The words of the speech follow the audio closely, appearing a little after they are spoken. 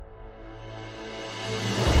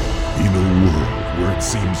In a world where it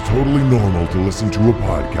seems totally normal to listen to a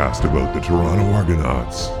podcast about the Toronto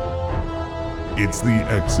Argonauts, it's the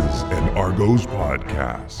X's and Argos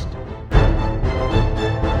podcast.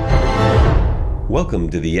 Welcome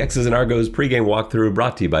to the X's and Argos pregame walkthrough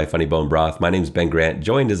brought to you by Funny Bone Broth. My name's Ben Grant,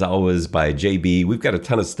 joined as always by JB. We've got a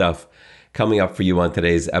ton of stuff coming up for you on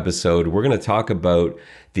today's episode. We're going to talk about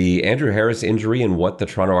the Andrew Harris injury and what the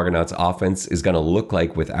Toronto Argonauts offense is going to look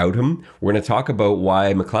like without him. We're going to talk about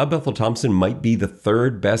why McLeod Bethel-Thompson might be the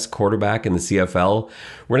third best quarterback in the CFL.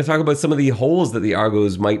 We're going to talk about some of the holes that the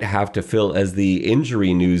Argos might have to fill as the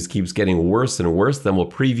injury news keeps getting worse and worse. Then we'll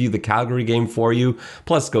preview the Calgary game for you,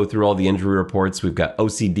 plus go through all the injury reports. We've got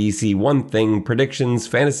OCDC, One Thing, predictions,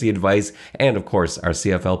 fantasy advice, and of course our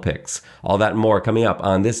CFL picks. All that and more coming up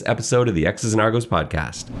on this episode of the X's and Argos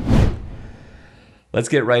podcast. Let's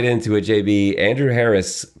get right into it, JB. Andrew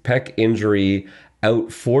Harris, pec injury,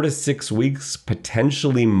 out 4 to 6 weeks,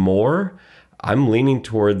 potentially more. I'm leaning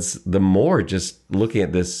towards the more, just looking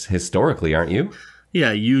at this historically, aren't you?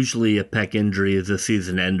 Yeah, usually a pec injury is a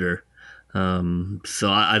season ender. So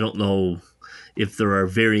I don't know if there are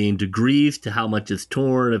varying degrees to how much it's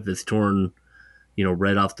torn, if it's torn,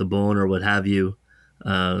 right off the bone or what have you.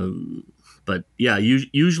 But yeah,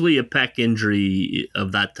 usually a pec injury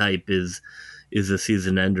of that type is a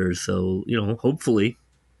season ender. So, hopefully,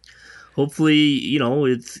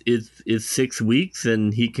 it's 6 weeks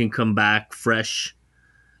and he can come back fresh,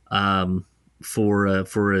 for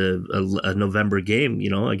a November game.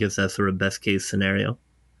 I guess that's sort of best case scenario.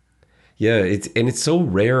 Yeah, it's so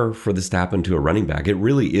rare for this to happen to a running back. It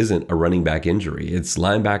really isn't a running back injury. It's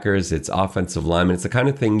linebackers, it's offensive linemen. It's the kind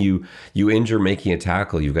of thing you injure making a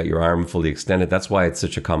tackle. You've got your arm fully extended. That's why it's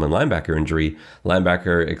such a common linebacker injury.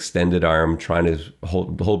 Linebacker extended arm trying to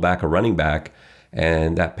hold back a running back,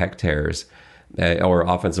 and that pec tears. Or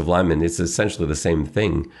offensive lineman, it's essentially the same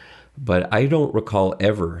thing. But I don't recall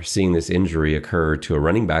ever seeing this injury occur to a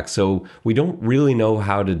running back. So we don't really know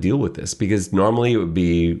how to deal with this, because normally it would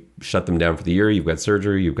be shut them down for the year. You've got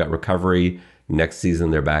surgery, you've got recovery. Next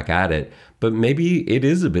season, they're back at it. But maybe it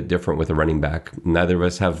is a bit different with a running back. Neither of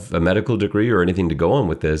us have a medical degree or anything to go on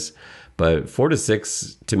with this. But 4 to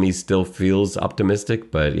 6 to me still feels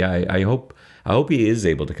optimistic. But yeah, I hope he is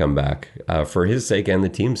able to come back for his sake and the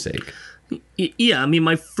team's sake. Yeah, I mean,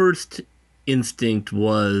 my first instinct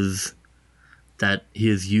was that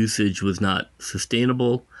his usage was not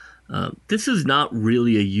sustainable. This is not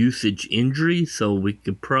really a usage injury, so we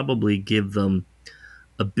could probably give them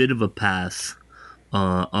a bit of a pass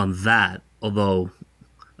on that, although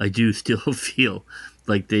I do still feel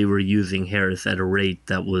like they were using Harris at a rate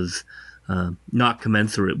that was not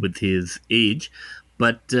commensurate with his age.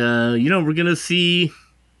 But, we're going to see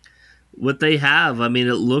what they have. I mean,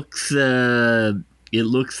 it looks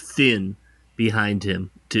thin behind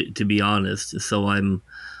him, to be honest. So I'm,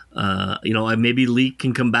 maybe Leak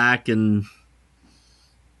can come back and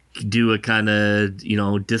do a kind of,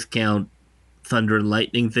 discount Thunder and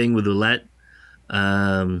Lightning thing with Ouellette.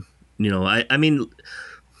 I mean,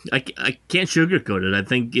 I can't sugarcoat it. I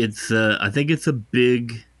think it's a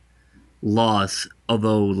big loss,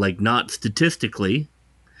 although not statistically.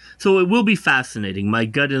 So it will be fascinating. My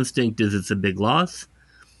gut instinct is it's a big loss.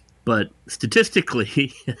 But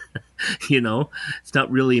statistically, it's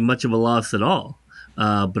not really much of a loss at all.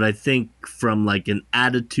 But I think from an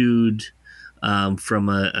attitude, from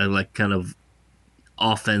a kind of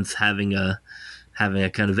offense having a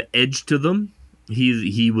kind of edge to them,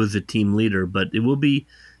 he was a team leader. But it will be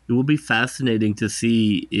fascinating to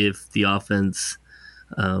see if the offense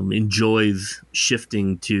enjoys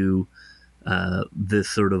shifting to this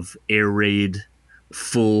sort of air raid,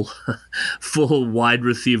 full wide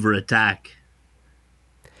receiver attack.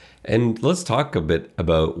 And let's talk a bit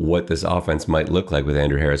about what this offense might look like with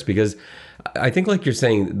Andrew Harris, because I think, like you're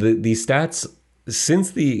saying, the stats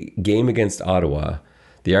since the game against Ottawa,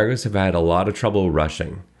 the Argos have had a lot of trouble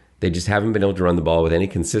rushing. They just haven't been able to run the ball with any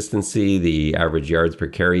consistency. The average yards per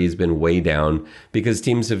carry has been way down because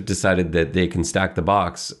teams have decided that they can stack the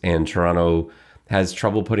box, and Toronto has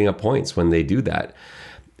trouble putting up points when they do that.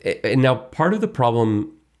 And now part of the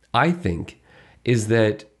problem, I think, is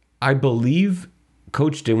that I believe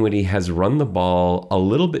Coach Dinwiddie has run the ball a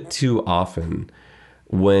little bit too often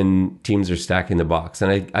when teams are stacking the box.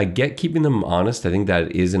 And I get keeping them honest. I think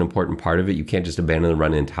that is an important part of it. You can't just abandon the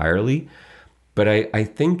run entirely. But I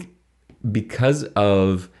think because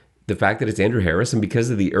of the fact that it's Andrew Harris and because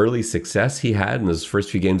of the early success he had in those first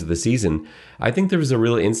few games of the season, I think there was a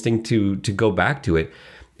real instinct to go back to it.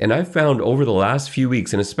 And I've found over the last few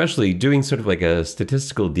weeks, and especially doing sort of like a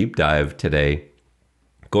statistical deep dive today,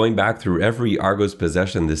 going back through every Argos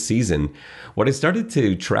possession this season, what I started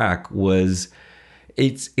to track was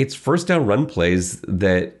it's first down run plays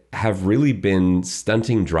that have really been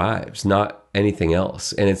stunting drives, not anything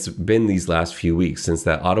else. And it's been these last few weeks since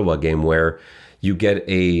that Ottawa game where you get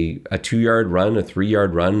a 2-yard run, a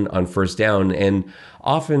 3-yard run on first down, and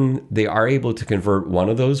often they are able to convert one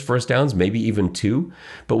of those first downs, maybe even two.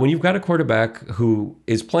 But when you've got a quarterback who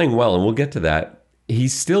is playing well, and we'll get to that,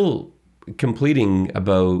 he's still completing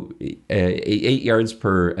about 8 yards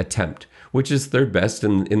per attempt, which is third best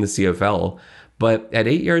in the CFL. But at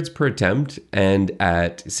 8 yards per attempt and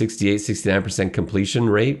at 69% completion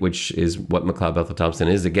rate, which is what McLeod Bethel Thompson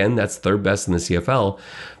is, again, that's third best in the CFL.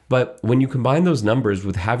 But when you combine those numbers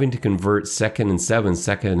with having to convert 2nd and 7,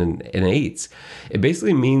 2nd and 8s, it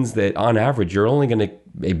basically means that on average, you're only going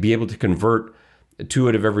to be able to convert 2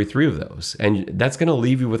 out of every 3 of those. And that's going to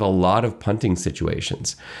leave you with a lot of punting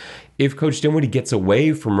situations. If Coach Dinwiddie gets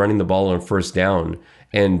away from running the ball on first down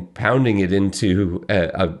and pounding it into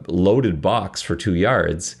a loaded box for 2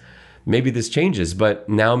 yards, maybe this changes. But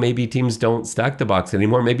now maybe teams don't stack the box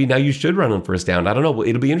anymore. Maybe now you should run on first down. I don't know.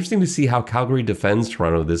 It'll be interesting to see how Calgary defends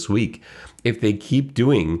Toronto this week. If they keep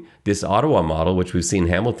doing this Ottawa model, which we've seen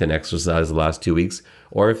Hamilton exercise the last 2 weeks,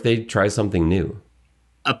 or if they try something new.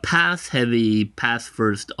 A pass-heavy,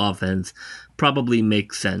 pass-first offense probably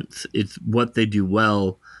makes sense. It's what they do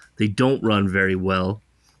well. They don't run very well.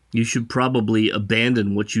 You should probably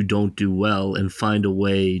abandon what you don't do well and find a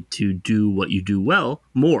way to do what you do well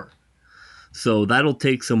more. So that'll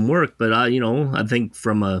take some work, but I think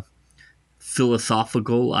from a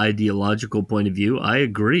philosophical, ideological point of view, I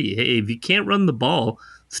agree. Hey, if you can't run the ball,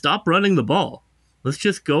 stop running the ball. Let's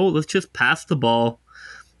just go. Let's just pass the ball.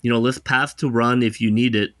 Let's pass to run if you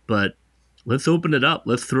need it, but let's open it up.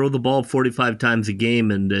 Let's throw the ball 45 times a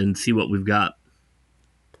game and see what we've got.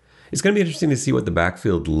 It's going to be interesting to see what the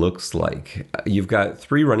backfield looks like. You've got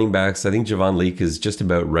 3 running backs. I think Javon Leake is just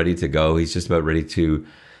about ready to go. He's just about ready to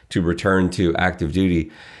return to active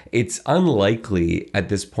duty. It's unlikely at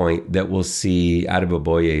this point that we'll see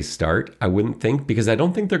Adeboboye start, I wouldn't think, because I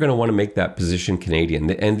don't think they're going to want to make that position Canadian,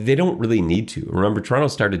 and they don't really need to. Remember, Toronto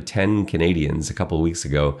started 10 Canadians a couple of weeks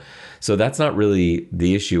ago, so that's not really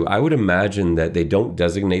the issue. I would imagine that they don't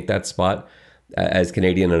designate that spot as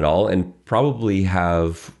Canadian at all, and probably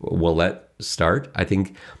have Ouellet start. I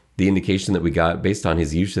think the indication that we got based on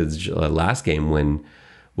his usage last game when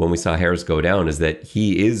we saw Harris go down is that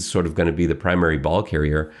he is sort of going to be the primary ball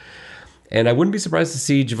carrier. And I wouldn't be surprised to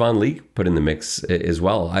see Javon Leake put in the mix as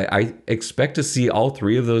well. I expect to see all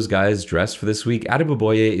 3 of those guys dressed for this week.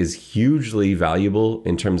 Adeboboye is hugely valuable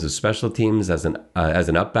in terms of special teams as an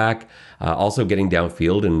up back, also getting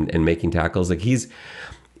downfield and making tackles.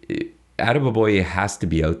 Adeboboye has to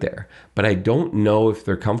be out there, but I don't know if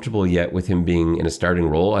they're comfortable yet with him being in a starting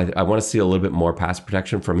role. I want to see a little bit more pass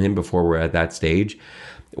protection from him before we're at that stage.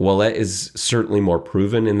 Ouellet is certainly more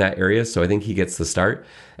proven in that area, so I think he gets the start.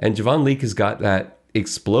 And Javon Leake has got that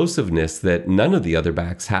explosiveness that none of the other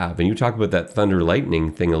backs have. And you talked about that Thunder Lightning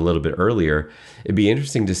thing a little bit earlier. It'd be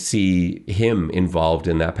interesting to see him involved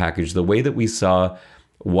in that package, the way that we saw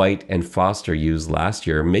White and Foster used last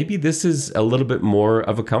year. Maybe this is a little bit more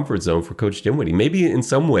of a comfort zone for Coach Dinwiddie. Maybe in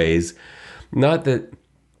some ways, not that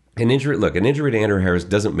an injury to Andrew Harris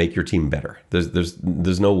doesn't make your team better.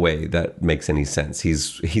 There's no way that makes any sense.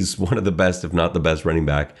 He's one of the best, if not the best, running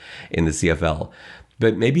back in the CFL.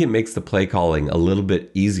 But maybe it makes the play calling a little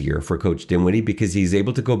bit easier for Coach Dinwiddie because he's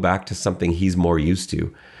able to go back to something he's more used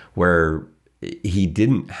to, where he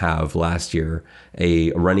didn't have last year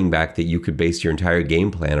a running back that you could base your entire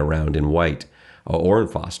game plan around in White or in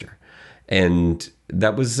Foster. And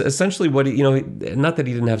that was essentially what not that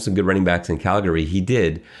he didn't have some good running backs in Calgary, he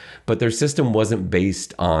did, but their system wasn't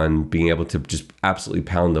based on being able to just absolutely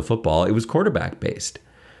pound the football. It was quarterback based.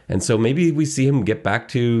 And so maybe we see him get back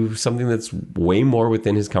to something that's way more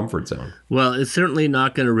within his comfort zone. Well, it's certainly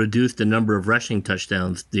not going to reduce the number of rushing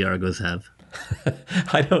touchdowns the Argos have.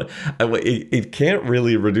 It can't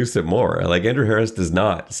really reduce it more. Like Andrew Harris does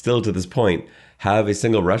not, still to this point, have a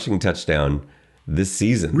single rushing touchdown this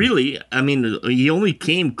season. Really? I mean, he only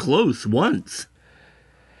came close once.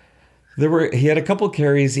 He had a couple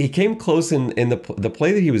carries. He came close in the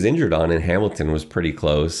play that he was injured on in Hamilton was pretty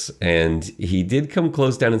close. And he did come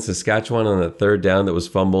close down in Saskatchewan on a third down that was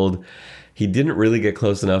fumbled. He didn't really get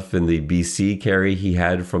close enough in the BC carry he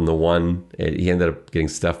had from the one. He ended up getting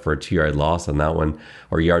stuffed for a 2-yard loss on that one,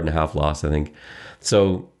 or a 1.5 yard loss, I think.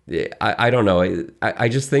 So I don't know. I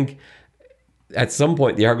just think at some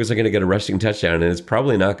point the Argos are going to get a rushing touchdown, and it's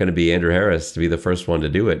probably not going to be Andrew Harris to be the first one to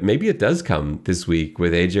do it. Maybe it does come this week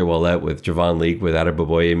with AJ Ouellette, with Javon Leake, with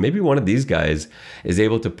Adeboboye. Maybe one of these guys is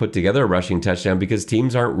able to put together a rushing touchdown because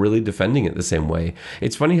teams aren't really defending it the same way.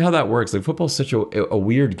 It's funny how that works. Like, football's such a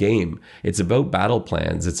weird game. It's about battle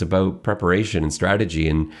plans. It's about preparation and strategy.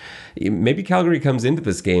 And maybe Calgary comes into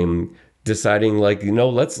this game deciding, like,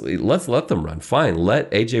 let's let them run. Fine,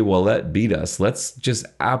 let AJ Ouellette beat us. Let's just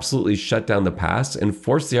absolutely shut down the pass and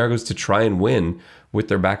force the Argos to try and win with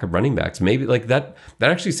their backup running backs. Maybe like that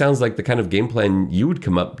actually sounds like the kind of game plan you would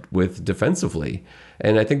come up with defensively.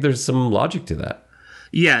 And I think there's some logic to that.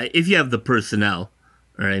 Yeah, if you have the personnel.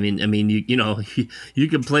 Or I mean, you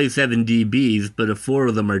can play 7 DBs, but if 4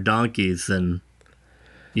 of them are donkeys, then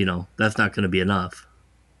that's not going to be enough.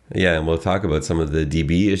 Yeah, and we'll talk about some of the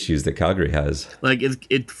DB issues that Calgary has. Like,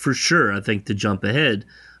 it for sure, I think, to jump ahead,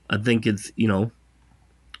 I think it's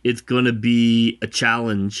going to be a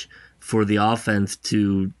challenge for the offense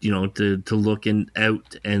to look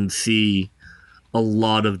out and see a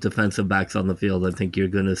lot of defensive backs on the field. I think you're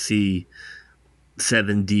going to see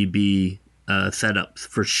 7 DB setups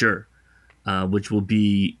for sure, which will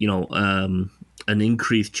be, an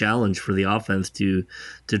increased challenge for the offense to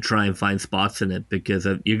try and find spots in it, because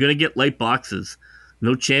you're going to get light boxes.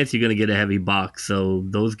 No chance you're going to get a heavy box. So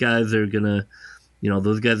those guys are going to,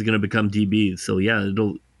 become DBs. So yeah,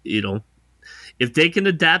 if they can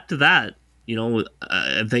adapt to that,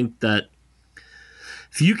 I think that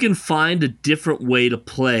if you can find a different way to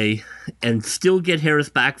play and still get Harris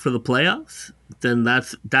back for the playoffs, then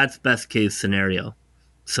that's best case scenario.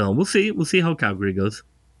 So we'll see how Calgary goes.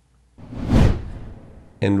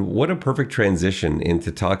 And what a perfect transition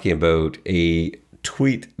into talking about a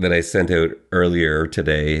tweet that I sent out earlier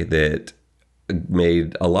today that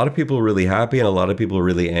made a lot of people really happy and a lot of people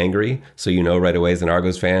really angry. So right away, as an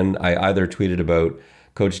Argos fan, I either tweeted about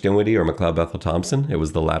Coach Dinwiddie or McLeod Bethel Thompson. It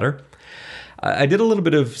was the latter. I did a little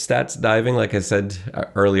bit of stats diving, like I said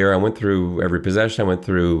earlier. I went through every possession. I went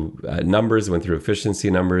through numbers. I went through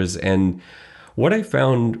efficiency numbers. And what I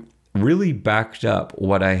found really backed up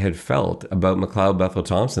what I had felt about McLeod Bethel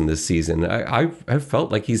Thompson this season. I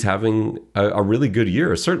felt like he's having a really good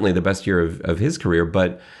year, certainly the best year of his career,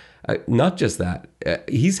 but not just that.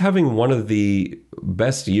 He's having one of the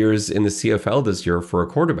best years in the CFL this year for a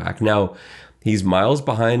quarterback. Now, he's miles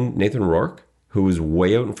behind Nathan Rourke, who is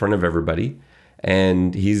way out in front of everybody,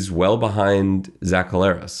 and he's well behind Zach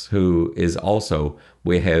Collaros, who is also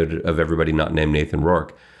way ahead of everybody not named Nathan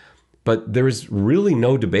Rourke. But there is really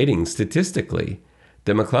no debating statistically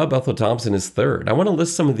that McLeod Bethel Thompson is third. I want to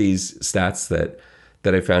list some of these stats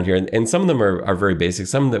that I found here, and some of them are very basic,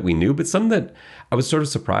 some that we knew, but some that I was sort of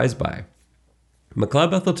surprised by. McLeod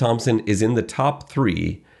Bethel Thompson is in the top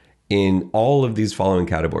 3 in all of these following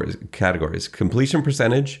categories: completion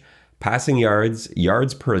percentage, passing yards,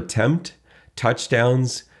 yards per attempt,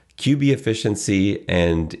 touchdowns, QB efficiency,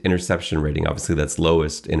 and interception rating. Obviously, that's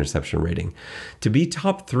lowest interception rating. To be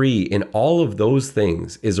top 3 in all of those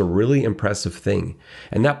things is a really impressive thing.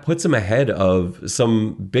 And that puts him ahead of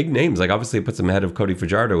some big names. Like, obviously, it puts him ahead of Cody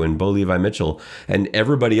Fajardo and Bo Levi Mitchell and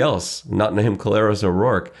everybody else, not named Collaros or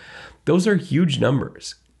Rourke. Those are huge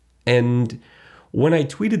numbers. And when I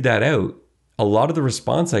tweeted that out, a lot of the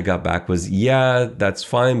response I got back was, yeah, that's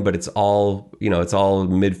fine, but it's all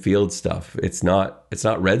midfield stuff. It's not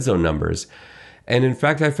red zone numbers. And in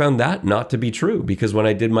fact, I found that not to be true, because when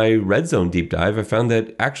I did my red zone deep dive, I found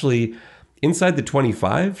that actually inside the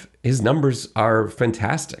 25, his numbers are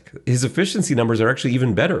fantastic. His efficiency numbers are actually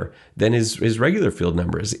even better than his regular field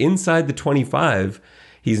numbers. Inside the 25,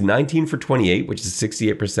 he's 19 for 28, which is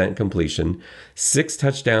 68% completion, 6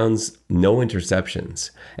 touchdowns, no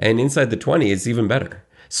interceptions. And inside the 20, it's even better.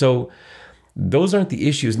 So those aren't the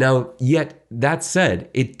issues. Now, yet that said,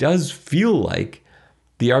 it does feel like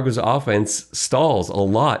the Argos offense stalls a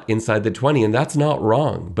lot inside the 20, and that's not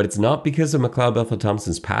wrong. But it's not because of McLeod Bethel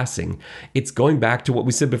Thompson's passing. It's going back to what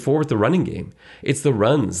we said before with the running game. It's the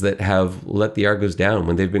runs that have let the Argos down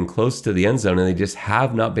when they've been close to the end zone and they just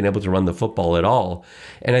have not been able to run the football at all.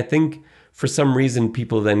 And I think for some reason,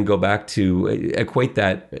 people then go back to equate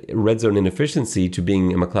that red zone inefficiency to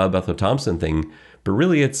being a McLeod Bethel Thompson thing. But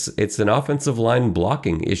really, it's an offensive line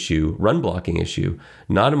blocking issue, run blocking issue,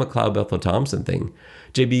 not a McLeod Bethel Thompson thing.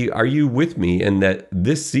 JB, are you with me in that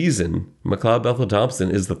this season, McLeod Bethel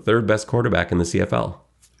Thompson is the 3rd best quarterback in the CFL?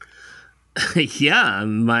 Yeah,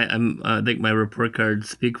 I think my report cards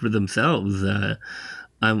speak for themselves.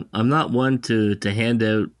 I'm not one to hand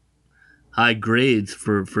out high grades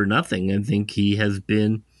for nothing. I think he has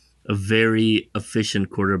been a very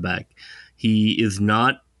efficient quarterback. He is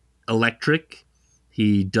not electric.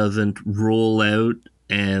 He doesn't roll out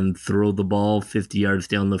and throw the ball 50 yards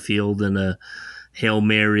down the field in a Hail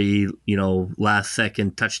Mary, last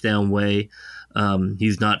second touchdown way.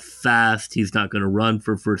 He's not fast. He's not going to run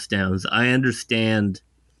for first downs. I understand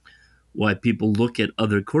why people look at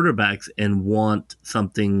other quarterbacks and want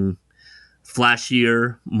something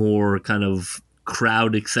flashier, more kind of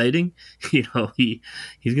crowd exciting. He's going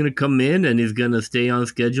to come in and he's going to stay on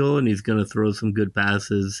schedule and he's going to throw some good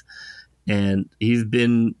passes. And he's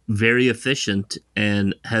been very efficient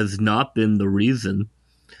and has not been the reason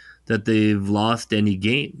that they've lost any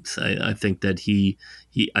games. I think that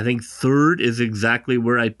I think third is exactly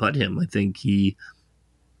where I'd put him. I think he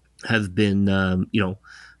has been,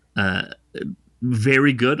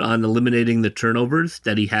 very good on eliminating the turnovers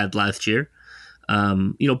that he had last year.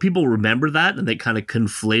 People remember that and they kind of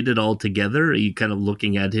conflate it all together. You kind of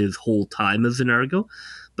looking at his whole time as an Argo.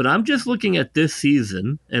 But I'm just looking at this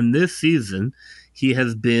season, and this season he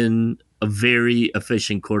has been a very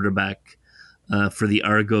efficient quarterback for the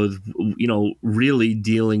Argos, really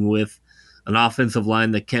dealing with an offensive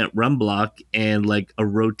line that can't run block and like a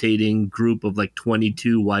rotating group of like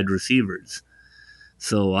 22 wide receivers.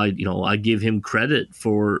 So I give him credit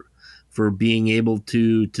for being able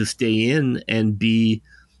to stay in and be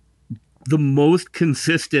the most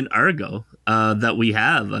consistent Argo that we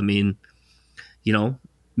have. I mean,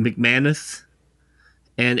 McManus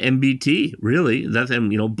and MBT, really. That's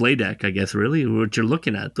Bladek, I guess, really, what you're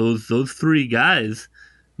looking at. Those three guys,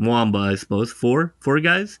 Mwamba, I suppose, four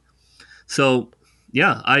guys. So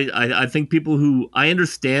yeah, I think I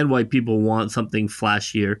understand why people want something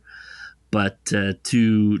flashier, but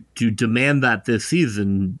to demand that this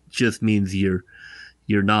season just means you're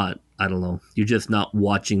not, I don't know, you're just not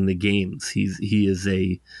watching the games. He is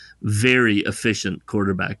a very efficient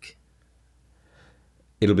quarterback.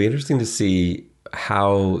 It'll be interesting to see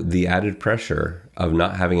how the added pressure of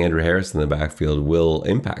not having Andrew Harris in the backfield will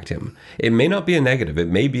impact him. It may not be a negative. It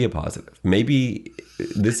may be a positive. Maybe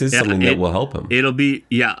this is something that will help him. It'll be,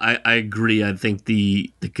 yeah, I agree. I think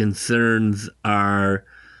the concerns are,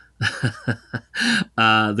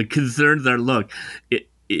 look,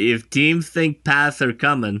 if teams think pass are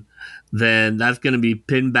coming, then that's going to be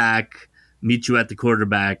pin back, meet you at the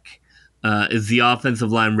quarterback. Is the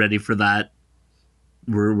offensive line ready for that?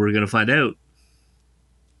 We're going to find out.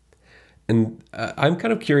 And I'm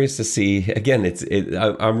kind of curious to see, again,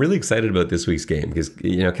 I'm really excited about this week's game because,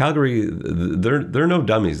 Calgary, they're no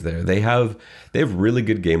dummies there. They have really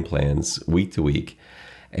good game plans week to week.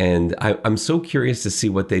 And I'm so curious to see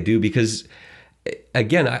what they do because,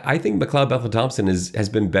 again, I think McLeod Bethel-Thompson has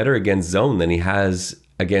been better against zone than he has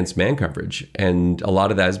against man coverage. And a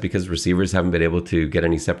lot of that is because receivers haven't been able to get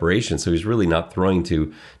any separation. So he's really not throwing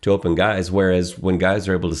to open guys. Whereas when guys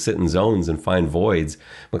are able to sit in zones and find voids,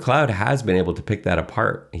 McLeod has been able to pick that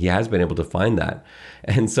apart. He has been able to find that.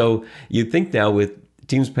 And so you'd think now with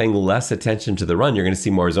teams paying less attention to the run, you're going to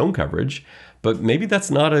see more zone coverage. But maybe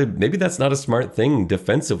that's not a smart thing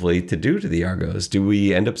defensively to do to the Argos. Do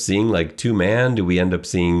we end up seeing like 2-man? Do we end up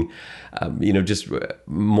seeing, just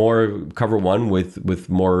more cover one with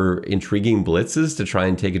more intriguing blitzes to try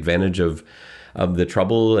and take advantage of the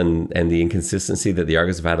trouble and the inconsistency that the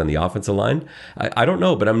Argos have had on the offensive line? I don't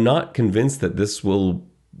know, but I'm not convinced that this will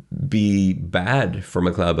be bad for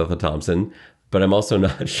McLeod Bethel-Thompson. But I'm also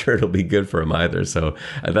not sure it'll be good for him either. So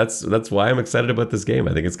that's why I'm excited about this game.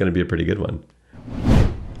 I think it's going to be a pretty good one.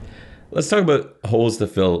 Let's talk about holes to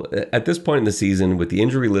fill. At this point in the season, with the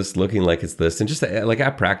injury list looking like it's this, and just like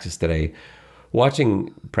at practice today,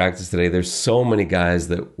 watching practice today, there's so many guys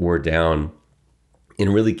that were down in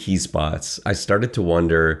really key spots. I started to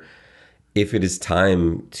wonder if it is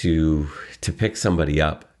time to pick somebody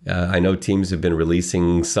up. I know teams have been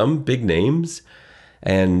releasing some big names.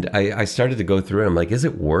 And I started to go through it. I'm like, is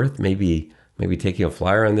it worth maybe taking a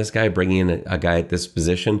flyer on this guy, bringing in a guy at this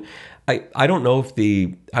position? I don't know if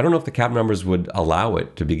the cap numbers would allow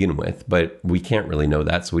it to begin with, but we can't really know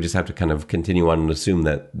that. So we just have to kind of continue on and assume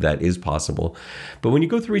that is possible. But when you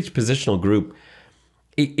go through each positional group,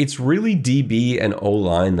 it's really DB and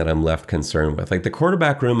O-line that I'm left concerned with. Like the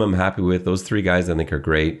quarterback room, I'm happy with. Those three guys I think are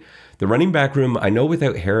great. The running back room, I know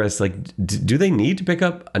without Harris, like, do they need to pick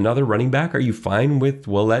up another running back? Are you fine with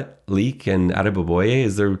Willett, Leak, and Adeboboye?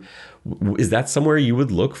 Is that somewhere you would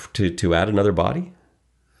look to add another body?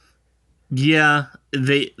 Yeah,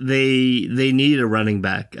 they need a running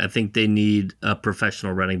back. I think they need a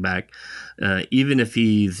professional running back, even if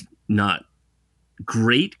he's not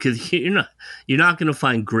great, because you're not going to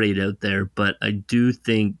find great out there. But I do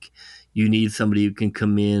think you need somebody who can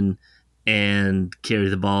come in and carry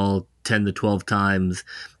the ball 10 to 12 times,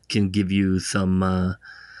 can give you some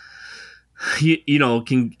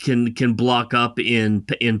can block up in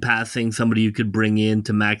passing. Somebody you could bring in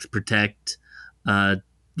to max protect.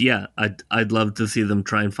 Yeah, I'd love to see them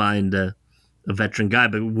try and find a veteran guy,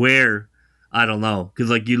 but where, I don't know, because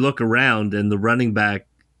like you look around and the running back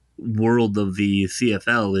world of the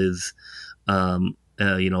CFL is,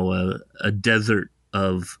 a desert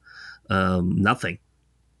of nothing.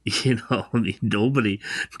 I mean, nobody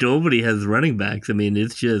has running backs. I mean,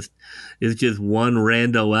 it's just one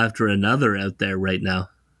rando after another out there right now.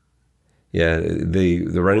 Yeah, the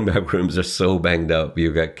running back rooms are so banged up.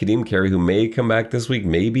 You've got Kadeem Carey, who may come back this week,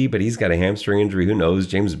 maybe, but he's got a hamstring injury. Who knows?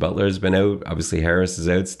 James Butler has been out. Obviously, Harris is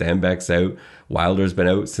out. Stanback's out. Wilder's been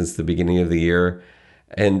out since the beginning of the year.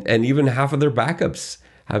 And even half of their backups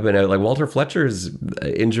have been out. Like Walter Fletcher's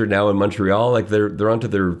injured now in Montreal. Like they're onto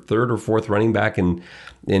their third or fourth running back in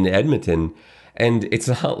Edmonton. And it's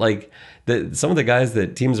not like some of the guys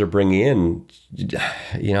that teams are bringing in,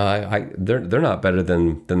 they're not better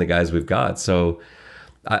than the guys we've got. So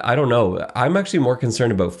I don't know. I'm actually more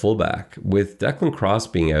concerned about fullback. With Declan Cross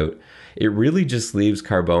being out, it really just leaves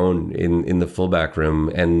Carbone in the fullback room,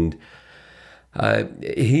 and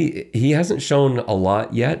he hasn't shown a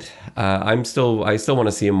lot yet. I still want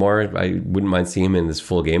to see him more. I wouldn't mind seeing him in this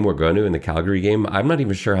full game we're going to in the Calgary game. I'm not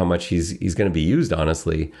even sure how much he's going to be used,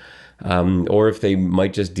 honestly. Or if they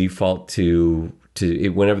might just default to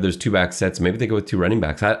whenever there's two back sets, maybe they go with two running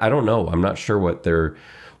backs. I don't know. I'm not sure what they're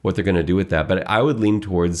going to do with that. But I would lean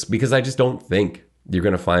towards, because I just don't think you're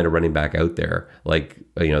going to find a running back out there like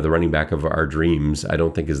the running back of our dreams. I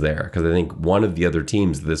don't think is there, because I think one of the other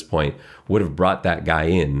teams at this point would have brought that guy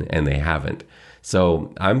in, and they haven't.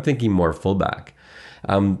 So I'm thinking more fullback.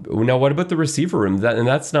 Now, what about the receiver room?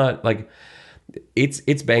 That's not like.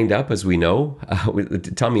 It's banged up, as we know.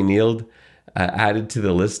 Tommy Neild added to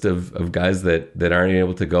the list of guys that aren't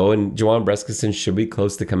able to go, and Juwan Brescison should be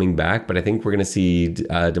close to coming back. But I think we're going to see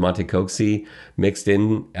Demonte Coxie mixed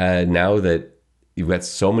in now that you've got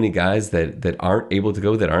so many guys that aren't able to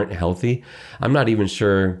go, that aren't healthy. I'm not even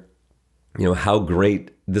sure, how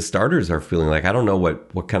great the starters are feeling. Like, I don't know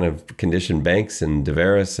what kind of condition Banks and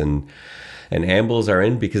Deveris and Ambles are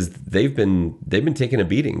in, because they've been taking a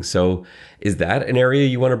beating. So is that an area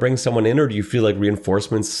you want to bring someone in, or do you feel like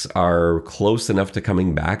reinforcements are close enough to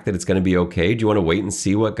coming back that it's going to be okay? Do you want to wait and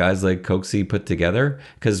see what guys like Coxie put together?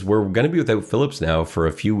 Because we're going to be without Phillips now for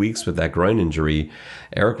a few weeks with that groin injury.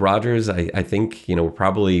 Eric Rogers, I think, we're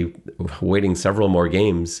probably waiting several more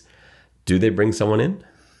games. Do they bring someone in?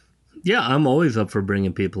 Yeah, I'm always up for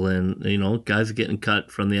bringing people in. Guys are getting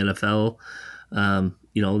cut from the NFL.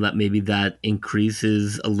 That maybe that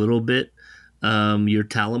increases a little bit your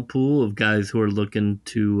talent pool of guys who are looking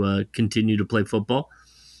to continue to play football.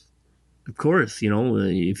 Of course,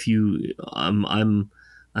 if you, I'm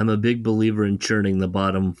a big believer in churning the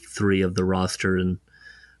bottom three of the roster and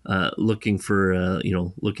looking for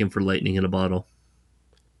lightning in a bottle.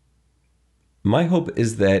 My hope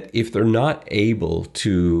is that if they're not able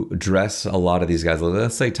to dress a lot of these guys,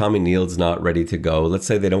 let's say Tommy Neild's not ready to go. Let's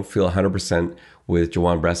say they don't feel 100% with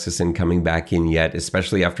Juwan Brescison coming back in yet,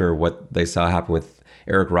 especially after what they saw happen with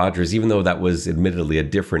Eric Rogers, even though that was admittedly a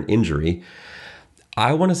different injury.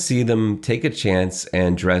 I want to see them take a chance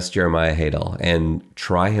and dress Jeremiah Hadel and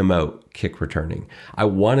try him out kick returning. I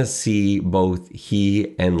want to see both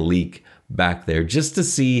he and Leak back there just to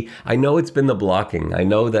see. I know it's been the blocking. I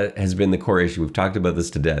know that has been the core issue. We've talked about this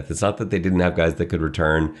to death. It's not that they didn't have guys that could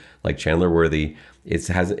return like Chandler Worthy.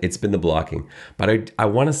 It's been the blocking. But I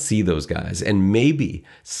want to see those guys. And maybe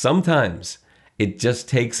sometimes it just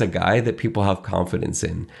takes a guy that people have confidence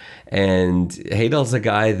in. And Hadel's a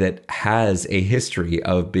guy that has a history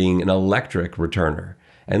of being an electric returner.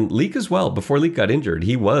 And Leak as well. Before Leak got injured,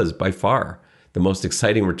 he was by far the most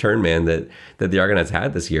exciting return man that the Argonauts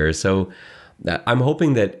had this year. So I'm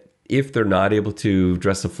hoping that if they're not able to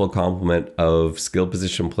dress a full complement of skill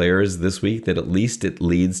position players this week, that at least it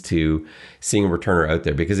leads to seeing a returner out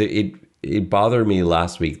there. Because it bothered me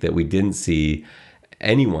last week that we didn't see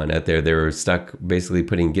anyone out there. They were stuck basically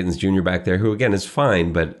putting Gittens Jr. back there, who again is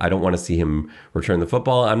fine, but I don't want to see him return the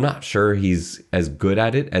football. I'm not sure he's as good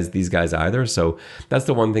at it as these guys either. So that's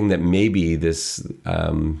the one thing that maybe this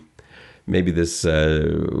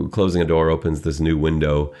closing a door opens this new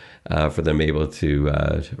window for them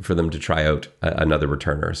to try out another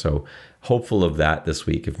returner. So hopeful of that this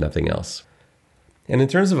week, if nothing else. And in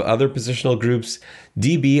terms of other positional groups,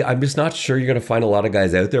 DB, I'm just not sure you're going to find a lot of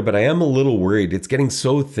guys out there, but I am a little worried. It's getting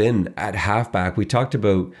so thin at halfback. We talked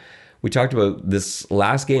about this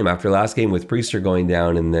after last game with Priester going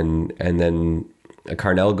down and then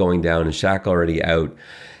Carnell going down and Shaq already out.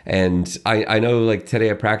 And I know like today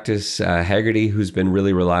at practice, Haggerty, who's been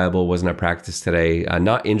really reliable, wasn't at practice today.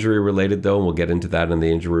 Not injury related though, and we'll get into that in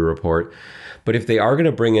the injury report. But if they are going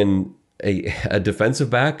to bring in a defensive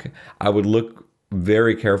back, I would look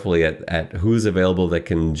very carefully at who's available that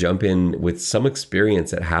can jump in with some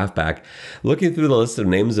experience at halfback. Looking through the list of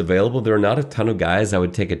names available, there are not a ton of guys I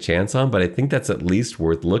would take a chance on, but I think that's at least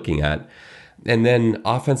worth looking at. And then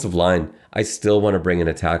offensive line, I still want to bring in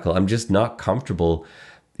a tackle. I'm just not comfortable.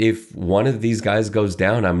 If one of these guys goes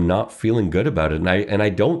down, I'm not feeling good about it. And I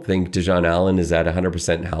don't think Dejon Allen is at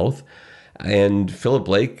 100% health. And Philip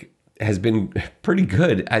Blake has been pretty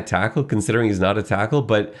good at tackle, considering he's not a tackle,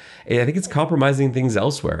 but I think it's compromising things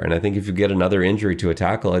elsewhere. And I think if you get another injury to a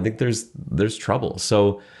tackle, I think there's trouble.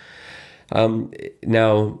 So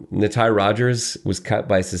now Natai Rogers was cut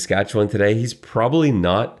by Saskatchewan today. He's probably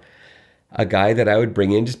not a guy that I would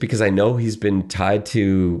bring in just because I know he's been tied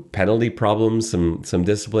to penalty problems, some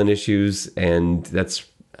discipline issues, and that's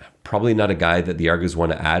probably not a guy that the Argos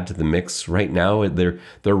want to add to the mix right now. They're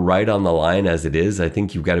right on the line as it is. I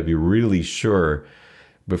think you've got to be really sure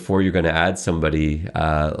before you're going to add somebody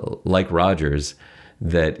like Rogers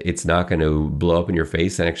that it's not going to blow up in your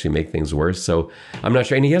face and actually make things worse. So I'm not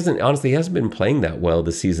sure. And he hasn't been playing that well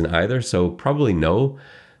this season either. So probably no.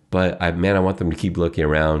 But I want them to keep looking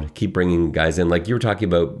around, keep bringing guys in. Like you were talking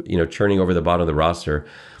about, churning over the bottom of the roster.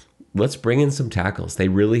 Let's bring in some tackles. They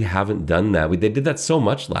really haven't done that. They did that so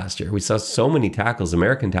much last year. We saw so many tackles,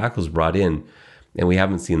 American tackles brought in, and we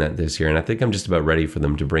haven't seen that this year. And I think I'm just about ready for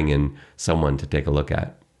them to bring in someone to take a look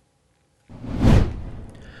at.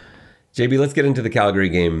 JB, let's get into the Calgary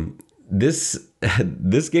game. This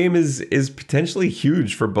game is potentially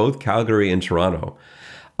huge for both Calgary and Toronto.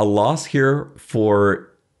 A loss here for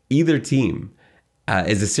either team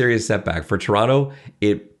is a serious setback. For Toronto,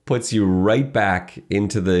 it puts you right back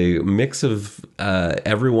into the mix of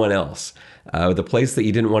everyone else, the place that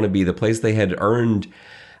you didn't want to be, the place they had earned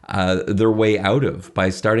their way out of by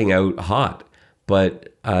starting out hot.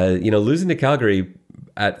 But losing to Calgary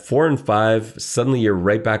at 4-5, suddenly you're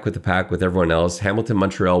right back with the pack with everyone else. Hamilton,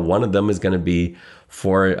 Montreal, one of them is going to be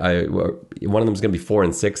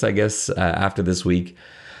 4-6, I guess, after this week.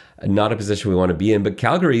 Not a position we want to be in, but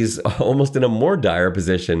Calgary's almost in a more dire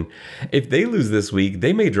position. If they lose this week,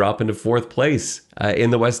 they may drop into fourth place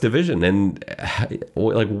in the West Division. And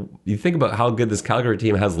like you think about how good this Calgary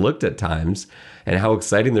team has looked at times and how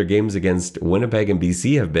exciting their games against Winnipeg and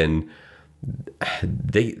BC have been,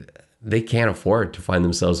 they can't afford to find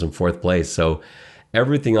themselves in fourth place. So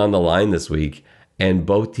everything on the line this week, and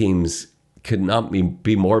both teams could not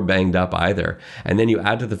be more banged up either. And then you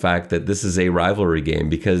add to the fact that this is a rivalry game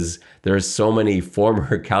because there are so many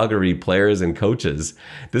former Calgary players and coaches.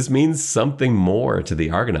 This means something more to the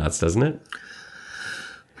Argonauts, doesn't it?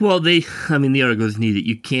 Well, the Argos need it.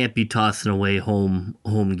 You can't be tossing away home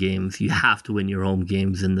games. You have to win your home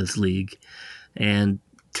games in this league. And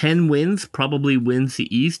 10 wins probably wins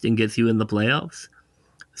the East and gets you in the playoffs.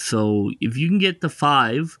 So if you can get to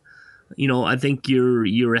 5, I think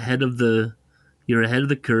you're ahead of the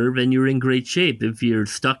curve and you're in great shape. If you're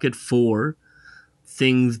stuck at 4,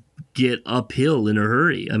 things get uphill in a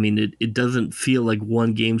hurry. I mean, it doesn't feel like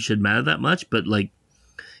one game should matter that much, but like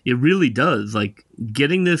it really does. Like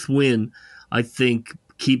getting this win, I think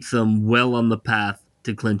keeps them well on the path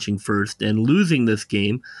to clinching first, and losing this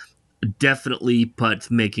game definitely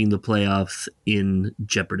puts making the playoffs in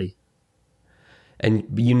jeopardy. And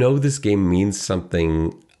this game means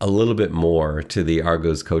something a little bit more to the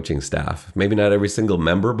Argos coaching staff. Maybe not every single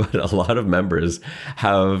member, but a lot of members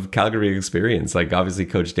have Calgary experience, like obviously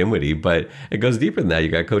Coach Dinwiddie, but it goes deeper than that. You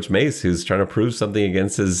got Coach Mace, who's trying to prove something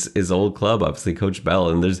against his old club, obviously Coach Bell,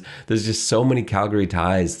 and there's just so many Calgary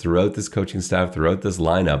ties throughout this coaching staff, throughout this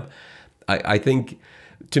lineup. I think,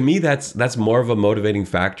 to me, that's more of a motivating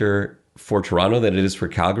factor for Toronto than it is for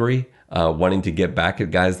Calgary. Wanting to get back at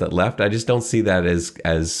guys that left. I just don't see that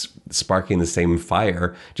as sparking the same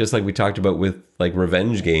fire, just like we talked about with like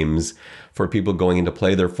revenge games for people going in to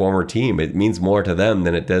play their former team. It means more to them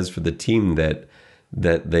than it does for the team that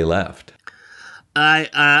they left.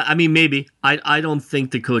 I mean, maybe. I don't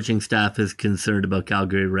think the coaching staff is concerned about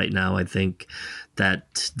Calgary right now. I think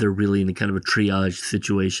that they're really in kind of a triage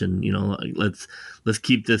situation. Let's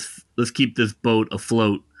keep this boat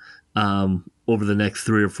afloat over the next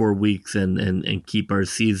 3 or 4 weeks and keep our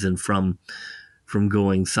season from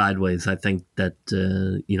going sideways. I think that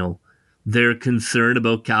their concern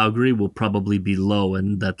about Calgary will probably be low,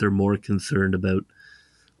 and that they're more concerned about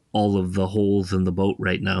all of the holes in the boat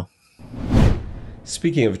right now.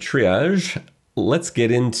 Speaking of triage, let's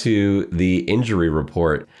get into the injury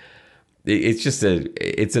report. it's just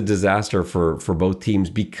it's a disaster for both teams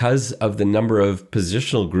because of the number of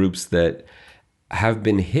positional groups that have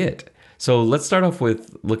been hit. So let's start off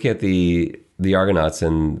with looking at the Argonauts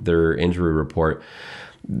and their injury report.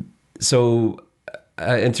 So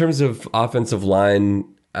in terms of offensive line,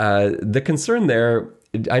 the concern there,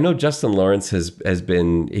 I know Justin Lawrence has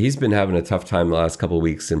been having a tough time the last couple of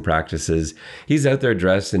weeks in practices. He's out there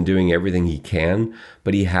dressed and doing everything he can,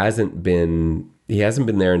 but he hasn't been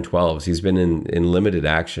there in 12s. He's been in limited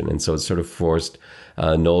action, and so it's sort of forced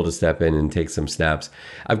Noel to step in and take some snaps.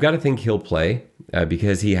 I've got to think he'll play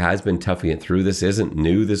because he has been toughing it through. This isn't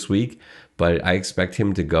new this week, but I expect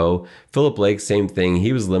him to go. Philip Blake, same thing.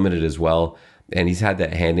 He was limited as well, and he's had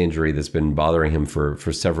that hand injury that's been bothering him for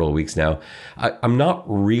several weeks now. I'm not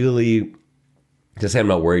really, to say I'm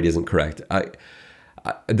not worried isn't correct.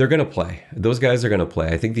 They're going to play. Those guys are going to play.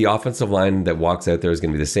 I think the offensive line that walks out there is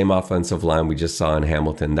going to be the same offensive line we just saw in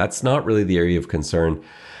Hamilton. That's not really the area of concern.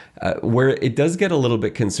 Where it does get a little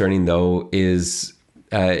bit concerning, though, is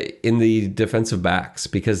in the defensive backs,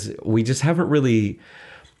 because we just haven't really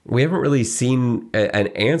seen an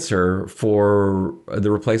answer for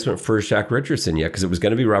the replacement for Shaq Richardson yet, because it was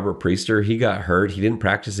going to be Robert Priester. He got hurt. He didn't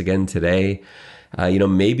practice again today.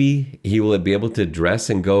 Maybe he will be able to dress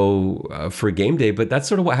and go for game day, but that's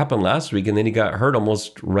sort of what happened last week. And then he got hurt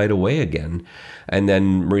almost right away again. And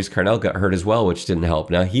then Maurice Carnell got hurt as well, which didn't help.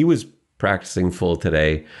 Now, he was practicing full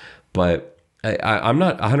today, but I'm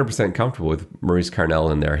not 100% comfortable with Maurice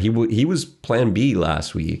Carnell in there. He was plan B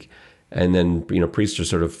last week. And then, Priester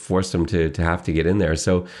sort of forced him to have to get in there.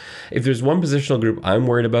 So if there's one positional group I'm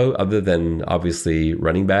worried about, other than obviously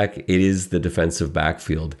running back, it is the defensive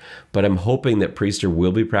backfield. But I'm hoping that Priester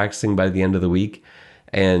will be practicing by the end of the week.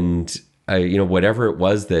 And, whatever it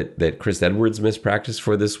was that Chris Edwards missed practice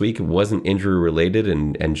for this week, it wasn't injury related,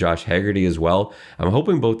 and Josh Haggerty as well. I'm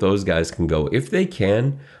hoping both those guys can go. If they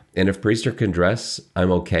can, and if Priester can dress,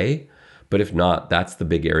 I'm okay. But if not, that's the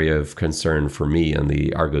big area of concern for me on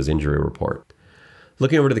the Argos injury report.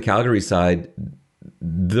 Looking over to the Calgary side,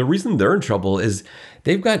 the reason they're in trouble is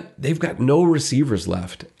they've got no receivers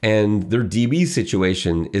left, and their DB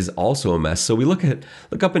situation is also a mess. So we look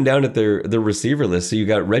up and down at their receiver list. So you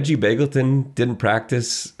got Reggie Begelton, didn't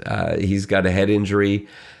practice. He's got a head injury.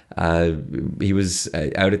 He was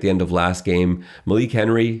out at the end of last game. Malik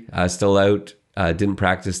Henry still out, didn't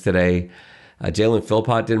practice today. Jalen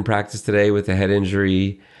Philpott didn't practice today with a head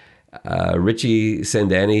injury. Richie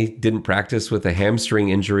Sandani didn't practice with a hamstring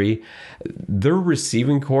injury. Their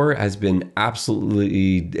receiving core has been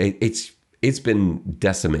absolutely, it's been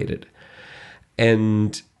decimated.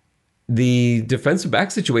 And the defensive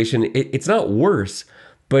back situation, it's not worse,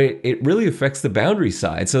 but it really affects the boundary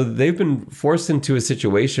side. So they've been forced into a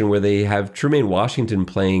situation where they have Tremaine Washington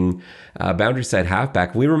playing boundary side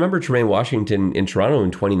halfback. We remember Tremaine Washington in Toronto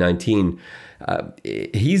in 2019.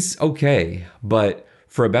 He's okay, but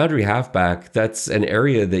for a boundary halfback, that's an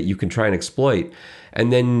area that you can try and exploit.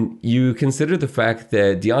 And then you consider the fact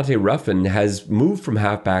that Deontay Ruffin has moved from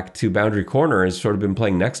halfback to boundary corner, has sort of been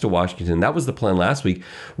playing next to Washington. That was the plan last week.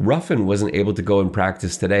 Ruffin wasn't able to go and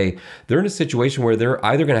practice today. They're in a situation where they're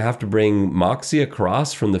either going to have to bring Moxie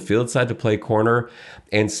across from the field side to play corner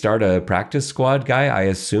and start a practice squad guy, I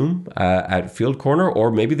assume, at field corner,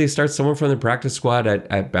 or maybe they start someone from the practice squad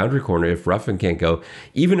at boundary corner if Ruffin can't go.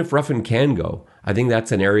 Even if Ruffin can go, I think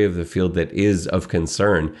that's an area of the field that is of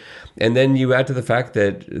concern. And then you add to the fact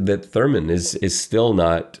that Thurman is still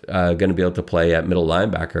not going to be able to play at middle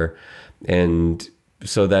linebacker. And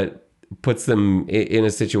so that puts them in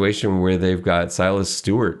a situation where they've got Silas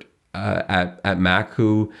Stewart at Mac,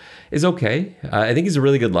 who is okay. I think he's a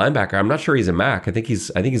really good linebacker. I'm not sure he's a Mac. I think he's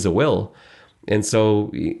a Will. And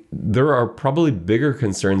so there are probably bigger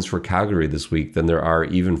concerns for Calgary this week than there are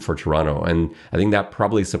even for Toronto. And I think that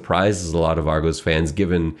probably surprises a lot of Argos fans,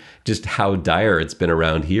 given just how dire it's been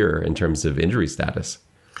around here in terms of injury status.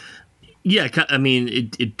 Yeah, I mean,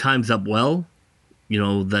 it times up well,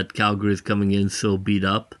 that Calgary is coming in so beat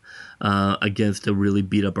up against a really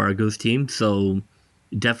beat up Argos team. So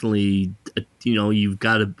definitely, you've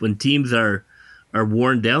got to, when teams are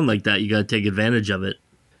worn down like that, you got to take advantage of it.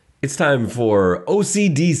 It's time for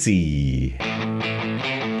OCDC.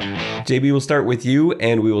 JB, we'll start with you,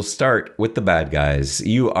 and we will start with the bad guys.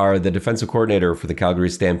 You are the defensive coordinator for the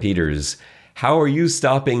Calgary Stampeders. How are you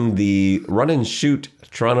stopping the run and shoot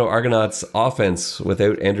Toronto Argonauts offense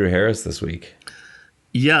without Andrew Harris this week?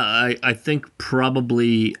 Yeah, I think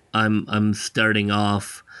probably I'm starting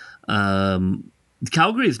off.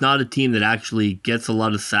 Calgary is not a team that actually gets a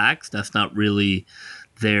lot of sacks. That's not really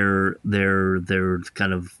their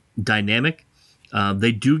kind of dynamic.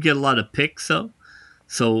 They do get a lot of picks, though.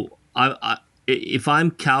 So If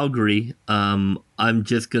I'm Calgary, I'm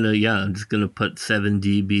just gonna put 7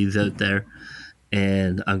 DBs out there,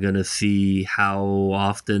 and I'm gonna see how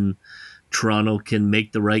often Toronto can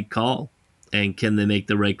make the right call, and can they make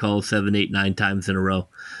the right call 7, 8, 9 times in a row?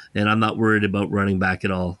 And I'm not worried about running back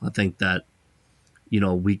at all. I think that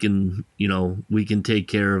we can take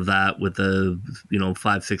care of that with a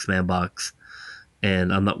 5-6 man box,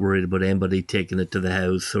 and I'm not worried about anybody taking it to the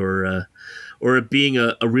house or it being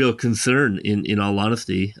a real concern. In all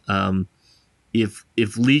honesty,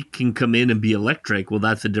 if Leak can come in and be electric, well,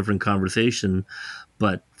 that's a different conversation.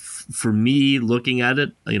 But for me, looking at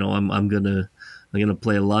it, I'm gonna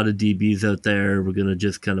play a lot of DBs out there. We're gonna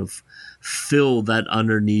just kind of fill that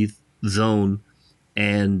underneath zone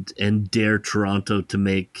and dare Toronto to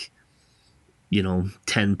make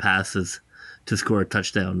 10 passes to score a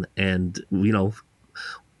touchdown. And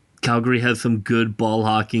Calgary has some good ball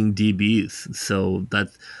hawking DBs, so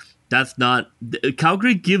that's not.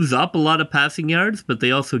 Calgary gives up a lot of passing yards, but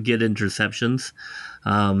they also get interceptions.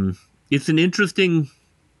 It's an interesting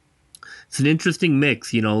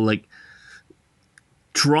mix. Like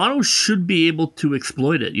Toronto should be able to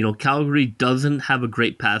exploit it. Calgary doesn't have a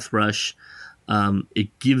great pass rush.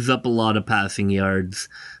 It gives up a lot of passing yards.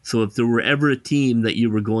 So if there were ever a team that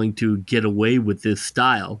you were going to get away with this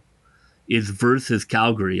style, is versus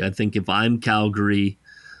Calgary. I think if I'm Calgary,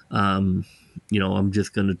 I'm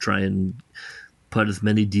just going to try and put as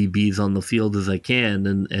many DBs on the field as I can,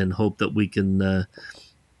 and hope that we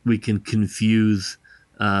can confuse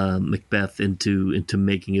Macbeth into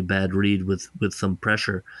making a bad read with some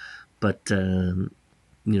pressure. But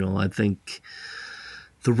I think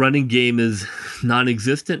the running game is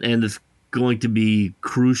non-existent, and it's going to be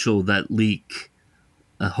crucial that Leak,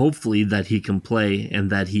 hopefully, that he can play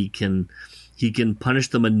and that he can punish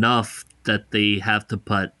them enough that they have to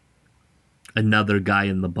put another guy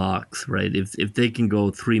in the box, right? If they can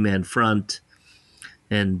go 3-man front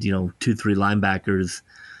and 2-3 linebackers,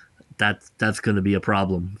 that's going to be a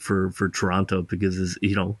problem for Toronto, because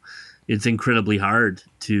it's incredibly hard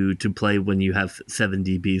to play when you have 7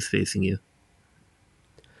 DBs facing you.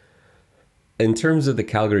 In terms of the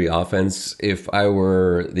Calgary offense, if I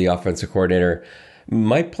were the offensive coordinator,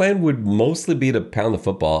 my plan would mostly be to pound the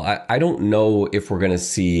football. I don't know if we're going to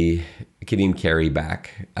see Kadeem Carey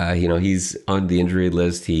back. He's on the injury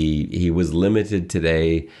list. He was limited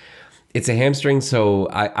today. It's a hamstring, so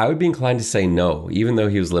I would be inclined to say no, even though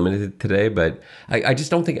he was limited today. But I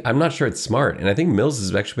just don't think, I'm not sure it's smart. And I think Mills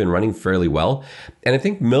has actually been running fairly well. And I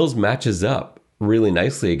think Mills matches up really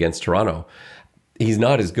nicely against Toronto. He's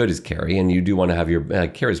not as good as Carey, and you do want to have your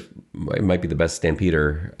Carey might be the best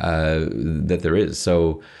stampeder that there is.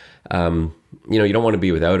 So you don't want to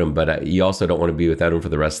be without him, but you also don't want to be without him for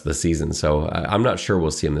the rest of the season. So I'm not sure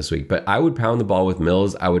we'll see him this week. But I would pound the ball with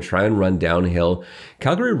Mills. I would try and run downhill.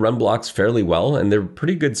 Calgary run blocks fairly well, and they're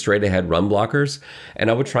pretty good straight ahead run blockers.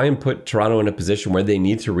 And I would try and put Toronto in a position where they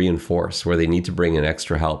need to reinforce, where they need to bring in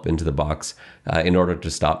extra help into the box in order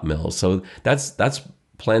to stop Mills. So that's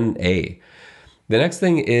plan A. The next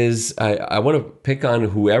thing is I want to pick on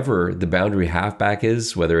whoever the boundary halfback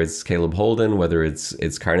is, whether it's Caleb Holden, whether it's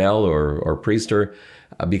Carnell or Priester,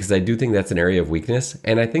 because I do think that's an area of weakness.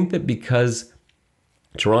 And I think that because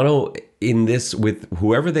Toronto in this, with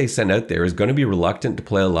whoever they send out there, is going to be reluctant to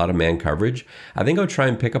play a lot of man coverage, I think I'll try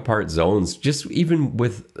and pick apart zones, just even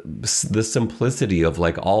with the simplicity of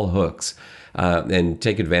like all hooks. And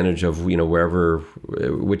take advantage of whichever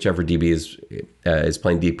DB is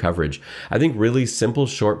playing deep coverage. I think really simple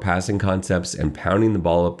short passing concepts and pounding the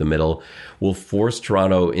ball up the middle will force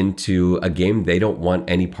Toronto into a game they don't want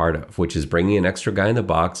any part of, which is bringing an extra guy in the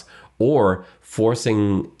box or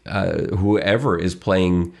forcing whoever is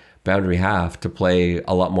playing boundary half to play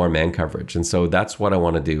a lot more man coverage. And so that's what I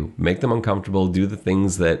want to do. Make them uncomfortable, make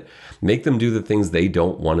them do the things they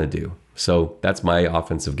don't want to do. So that's my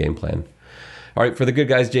offensive game plan. All right, for the good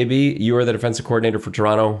guys, JB, you are the defensive coordinator for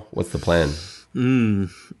Toronto. What's the plan?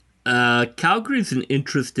 Calgary's an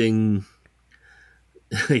interesting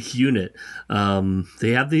unit.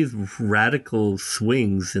 They have these radical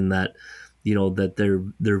swings in that, that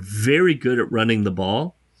they're very good at running the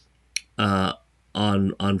ball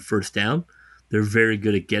on first down. They're very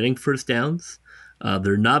good at getting first downs.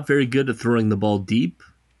 They're not very good at throwing the ball deep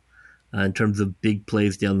in terms of big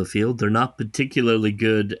plays down the field. They're not particularly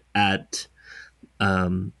good at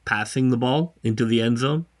passing the ball into the end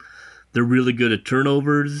zone. They're really good at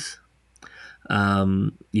turnovers.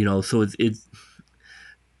 So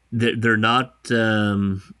they're not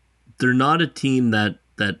a team that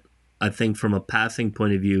I think from a passing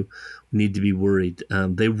point of view need to be worried.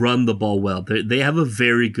 They run the ball well. They have a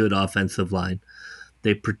very good offensive line.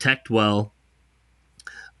 They protect well.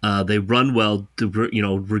 They run well,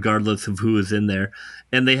 regardless of who is in there,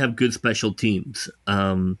 and they have good special teams.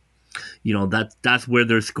 That's where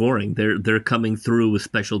they're scoring. They're coming through with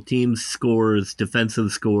special teams scores,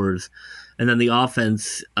 defensive scores, and then the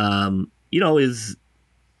offense, is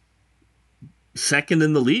second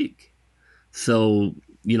in the league. So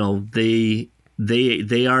they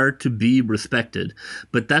are to be respected,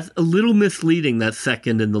 but that's a little misleading. That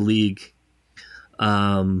second in the league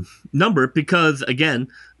number, because again,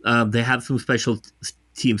 they have some special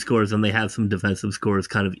team scores and they have some defensive scores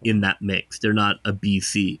kind of in that mix. They're not a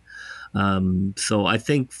BC. So I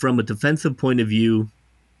think from a defensive point of view,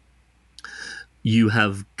 you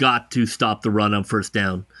have got to stop the run on first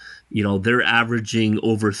down. They're averaging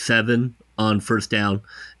over 7 on first down,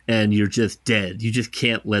 and you're just dead. You just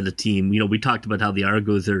can't let a team, we talked about how the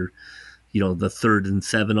Argos are, the 3rd and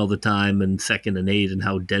 7 all the time and 2nd and 8 and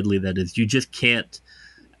how deadly that is. You just can't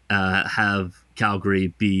have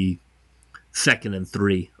Calgary be 2nd and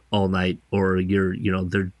 3 all night, or you're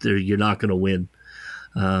not going to win.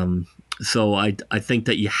 So I think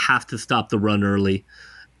that you have to stop the run early,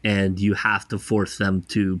 and you have to force them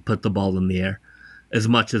to put the ball in the air as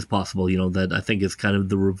much as possible. That I think is kind of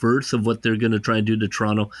the reverse of what they're going to try and do to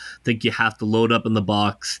Toronto. I think you have to load up in the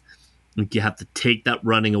box. I think you have to take that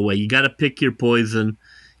running away. You got to pick your poison.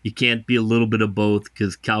 You can't be a little bit of both,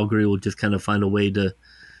 because Calgary will just kind of find a way to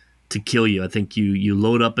kill you. I think you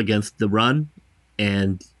load up against the run,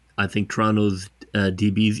 and I think Toronto's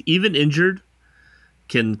DBs, even injured,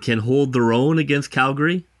 can hold their own against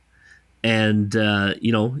Calgary. And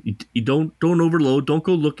you don't overload. Don't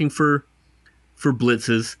go looking for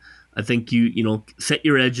blitzes. I think you set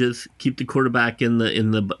your edges, keep the quarterback in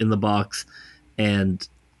the box, and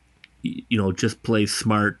just play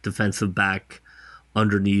smart defensive back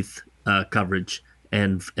underneath coverage,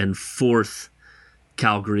 and force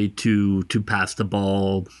Calgary to pass the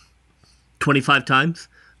ball 25 times.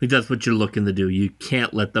 I think that's what you're looking to do. You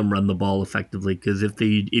can't let them run the ball effectively, because if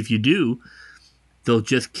you do, they'll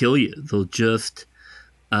just kill you. They'll just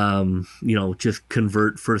just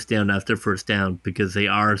convert first down after first down, because they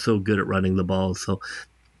are so good at running the ball. So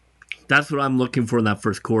that's what I'm looking for in that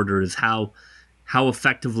first quarter, is how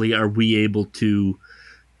effectively are we able to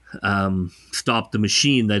stop the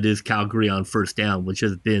machine that is Calgary on first down, which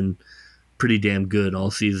has been pretty damn good all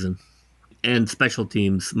season. And special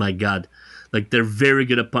teams, my God, they're very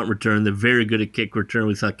good at punt return. They're very good at kick return.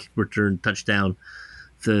 We saw kick return touchdown.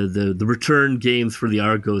 The return games for the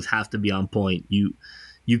Argos have to be on point. You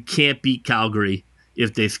can't beat Calgary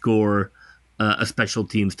if they score a special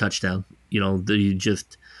teams touchdown. It's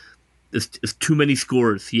too many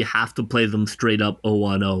scores. You have to play them straight up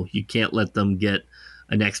 0-on-0. You can't let them get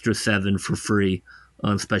an extra 7 for free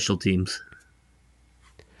on special teams.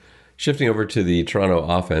 Shifting over to the Toronto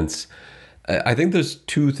offense, I think there's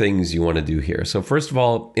 2 things you want to do here. So first of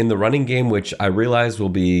all, in the running game, which I realize will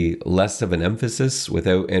be less of an emphasis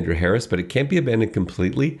without Andrew Harris, but it can't be abandoned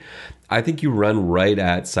completely. I think you run right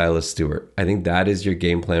at Silas Stewart. I think that is your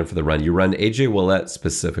game plan for the run. You run AJ Ouellette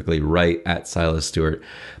specifically right at Silas Stewart.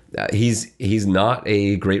 He's not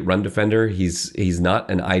a great run defender. He's not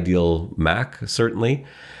an ideal Mac, certainly.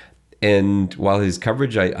 And while his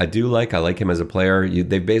coverage I like him as a player,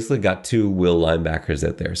 they've basically got 2 will linebackers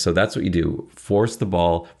out there. So that's what you do. Force the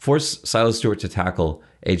ball, force Silas Stewart to tackle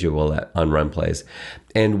AJ Ouellette on run plays.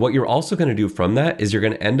 And what you're also going to do from that is you're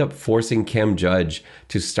going to end up forcing Cam Judge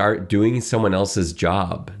to start doing someone else's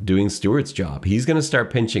job, doing Stewart's job. He's going to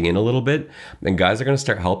start pinching in a little bit, and guys are going to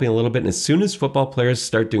start helping a little bit. And as soon as football players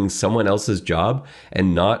start doing someone else's job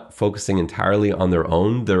and not focusing entirely on their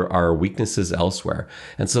own, there are weaknesses elsewhere.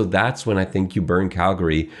 And so that's when I think you burn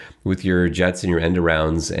Calgary with your jets and your end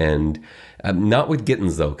arounds, and not with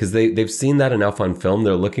Gittins though, because they've seen that enough on film.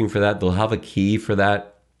 They're looking for that. They'll have a key for that.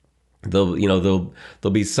 There'll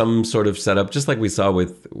be some sort of setup, just like we saw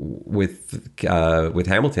with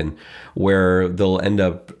Hamilton, where they'll end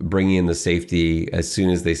up bringing in the safety as soon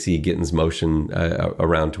as they see Gittins' motion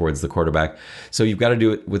around towards the quarterback. So you've got to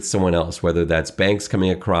do it with someone else, whether that's Banks coming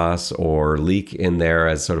across or Leak in there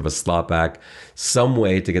as sort of a slot back, some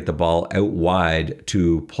way to get the ball out wide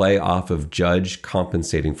to play off of Judge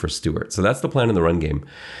compensating for Stewart. So that's the plan in the run game.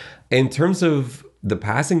 In terms of the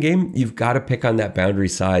passing game, you've got to pick on that boundary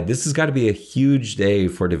side. This has got to be a huge day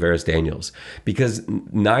for DeVaris Daniels, because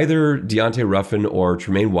neither Deontay Ruffin or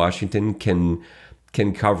Tremaine Washington can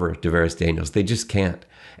cover DeVaris Daniels. They just can't.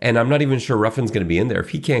 And I'm not even sure Ruffin's going to be in there. If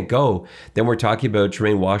he can't go, then we're talking about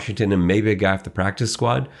Tremaine Washington and maybe a guy off the practice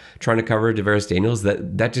squad trying to cover DeVaris Daniels.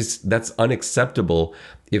 That's unacceptable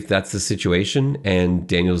if that's the situation and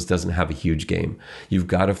Daniels doesn't have a huge game. You've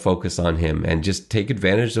got to focus on him and just take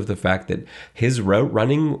advantage of the fact that his route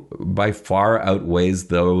running by far outweighs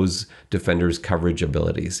those defenders' coverage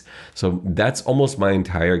abilities. So that's almost my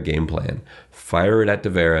entire game plan. Fire it at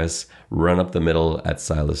Tavares, run up the middle at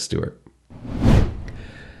Silas Stewart.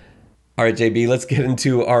 All right, JB, let's get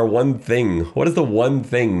into our one thing. What is the one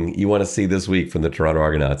thing you want to see this week from the Toronto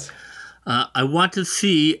Argonauts? I want to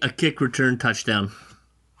see a kick return touchdown.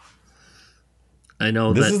 I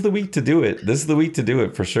know this is the week to do it. This is the week to do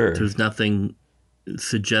it for sure. There's nothing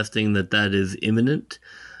suggesting that is imminent,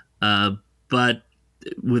 but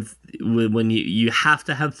when you have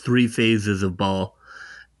to have 3 phases of ball,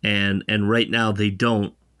 and right now they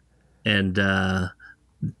don't, and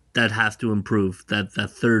that has to improve. That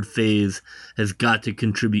third phase has got to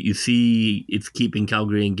contribute. You see, it's keeping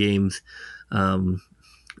Calgary in games.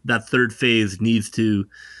 That third phase needs to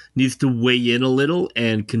weigh in a little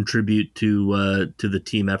and contribute to the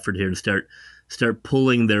team effort here and start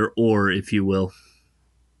pulling their oar, if you will.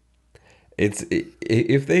 It's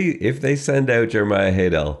if they send out Jeremiah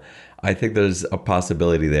Haydel, I think there's a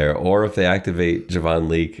possibility there. Or if they activate Javon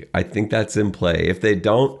Leake, I think that's in play. If they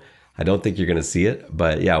don't, I don't think you're going to see it.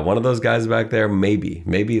 But yeah, one of those guys back there,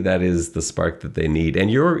 maybe that is the spark that they need. And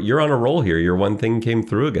you're on a roll here. Your one thing came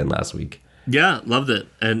through again last week. Yeah, loved it.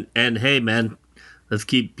 And hey, man, let's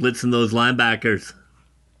keep blitzing those linebackers.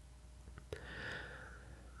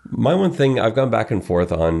 My one thing I've gone back and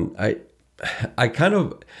forth on.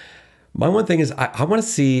 My one thing is I want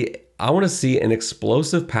to see an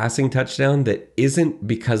explosive passing touchdown that isn't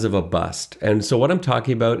because of a bust. And so what I'm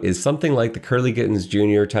talking about is something like the Curly Gittens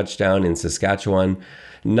Jr. touchdown in Saskatchewan,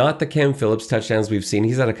 not the Cam Phillips touchdowns we've seen.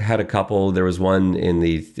 He's had a couple. There was one in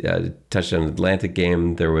the touchdown Atlantic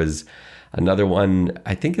game. There was another one,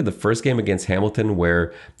 I think, in the first game against Hamilton,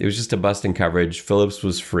 where it was just a bust in coverage. Phillips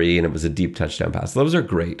was free, and it was a deep touchdown pass. Those are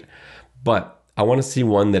great. But I want to see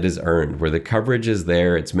one that is earned, where the coverage is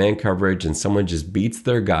there, it's man coverage, and someone just beats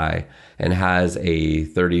their guy and has a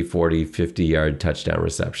 30, 40, 50-yard touchdown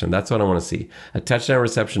reception. That's what I want to see. A touchdown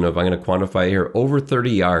reception of, I'm going to quantify here, over 30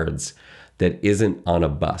 yards that isn't on a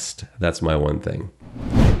bust. That's my one thing.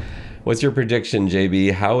 What's your prediction,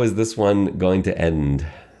 JB? How is this one going to end?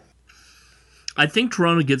 I think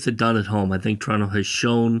Toronto gets it done at home. I think Toronto has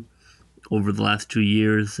shown over the last 2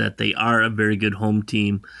 years that they are a very good home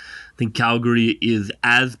team. I think Calgary is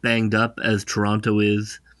as banged up as Toronto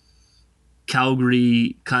is.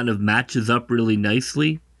 Calgary kind of matches up really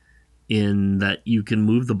nicely in that you can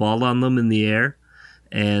move the ball on them in the air,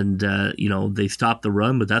 and they stop the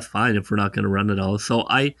run, but that's fine if we're not going to run it all. So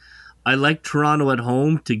I like Toronto at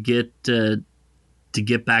home to get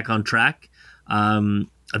back on track.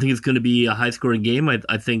 I think it's going to be a high-scoring game.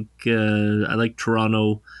 I think I like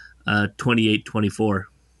Toronto 28-24.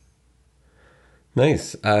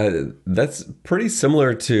 Nice. That's pretty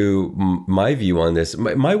similar to my view on this.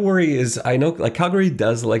 My worry is, I know like Calgary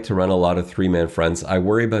does like to run a lot of 3-man fronts. I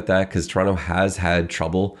worry about that because Toronto has had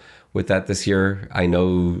trouble with that this year. I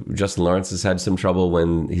know Justin Lawrence has had some trouble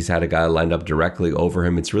when he's had a guy lined up directly over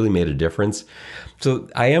him. It's really made a difference. So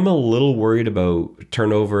I am a little worried about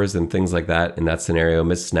turnovers and things like that in that scenario,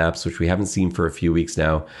 missed snaps, which we haven't seen for a few weeks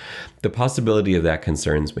now. The possibility of that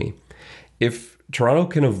concerns me. If Toronto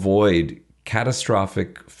can avoid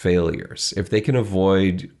catastrophic failures, if they can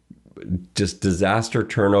avoid just disaster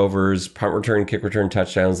turnovers, punt return, kick return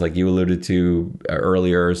touchdowns like you alluded to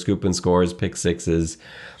earlier, scoop and scores, pick sixes,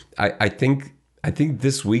 I think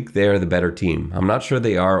this week they're the better team. I'm not sure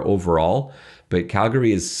they are overall, but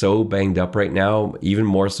Calgary is so banged up right now, even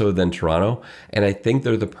more so than Toronto. And I think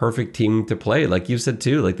they're the perfect team to play. Like you said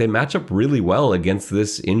too, like they match up really well against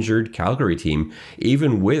this injured Calgary team,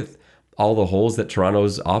 even with all the holes that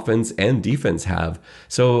Toronto's offense and defense have.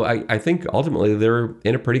 So I think ultimately they're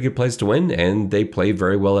in a pretty good place to win, and they play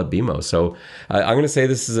very well at BMO. So I'm going to say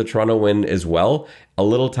this is a Toronto win as well. A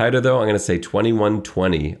little tighter though. I'm going to say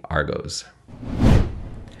 21-20 Argos.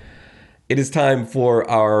 It is time for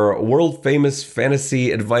our world famous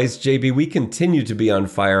fantasy advice. JB, we continue to be on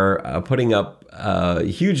fire, putting up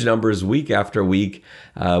huge numbers week after week.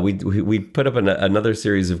 We put up another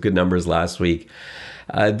series of good numbers last week.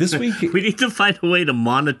 This week we need to find a way to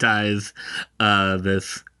monetize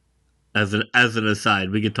this as an aside.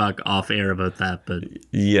 We could talk off air about that, but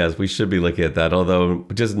yes, we should be looking at that, although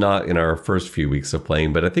just not in our first few weeks of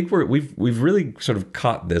playing. But I think we've really sort of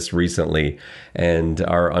caught this recently and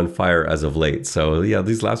are on fire as of late. So yeah,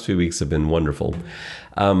 these last few weeks have been wonderful.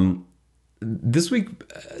 This week,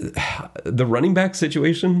 the running back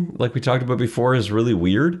situation, like we talked about before, is really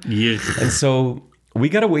weird. Yes. And so we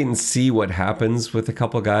got to wait and see what happens with a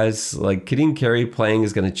couple guys. Like Kadeem Carey playing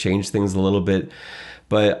is going to change things a little bit.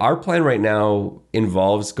 But our plan right now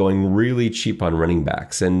involves going really cheap on running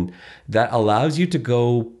backs. And that allows you to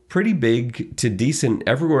go pretty big to decent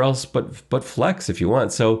everywhere else but flex if you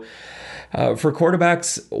want. So for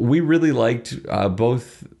quarterbacks, we really liked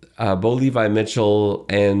both Bo Levi Mitchell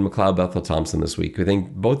and McLeod Bethel Thompson this week. We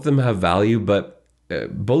think both of them have value, but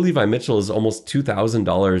Bo Levi Mitchell is almost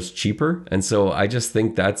 $2,000 cheaper. And so I just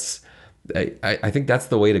think I think that's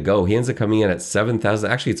the way to go. He ends up coming in at $7,000.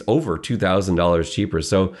 Actually, it's over $2,000 cheaper.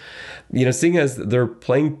 So, seeing as they're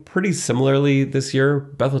playing pretty similarly this year,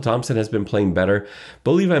 Bethel Thompson has been playing better.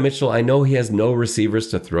 Bo Levi Mitchell, I know he has no receivers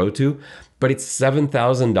to throw to, but it's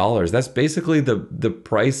 $7,000. That's basically the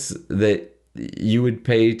price that you would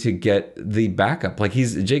pay to get the backup. Like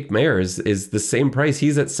Jake Mayer is the same price.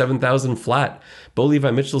 He's at $7,000 flat. Bo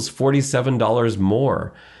Levi Mitchell's $47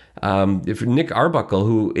 more. If Nick Arbuckle,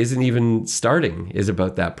 who isn't even starting, is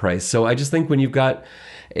about that price. So I just think when you've got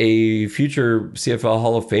a future CFL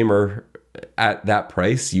Hall of Famer at that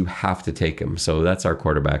price, you have to take him. So that's our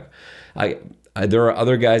quarterback. There are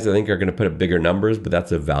other guys I think are going to put up bigger numbers, but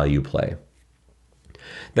that's a value play.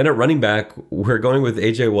 Then at running back, we're going with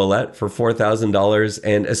AJ Ouellette for $4,000.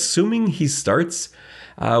 And assuming he starts,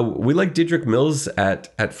 we like Dedrick Mills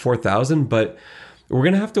at $4,000, but we're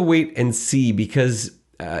going to have to wait and see because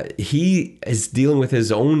he is dealing with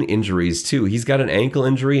his own injuries too. He's got an ankle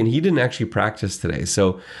injury and he didn't actually practice today.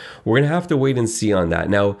 So we're going to have to wait and see on that.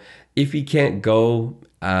 Now, if he can't go,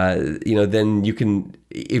 then you can,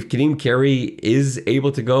 if Kadeem Carey is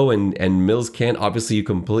able to go and Mills can't, obviously you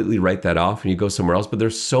completely write that off and you go somewhere else. But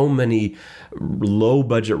there's so many low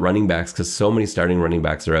budget running backs because so many starting running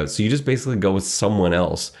backs are out. So you just basically go with someone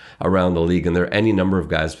else around the league. And there are any number of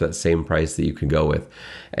guys for that same price that you can go with.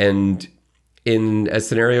 And in a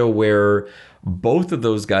scenario where both of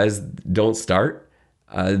those guys don't start,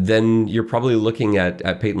 then you're probably looking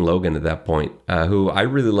at Peyton Logan at that point, who I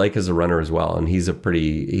really like as a runner as well, and he's a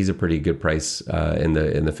pretty good price in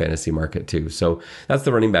the fantasy market too. So that's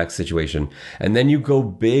the running back situation, and then you go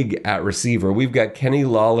big at receiver. We've got Kenny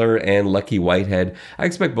Lawler and Lucky Whitehead. I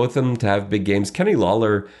expect both of them to have big games. Kenny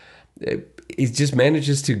Lawler, he just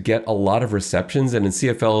manages to get a lot of receptions, and in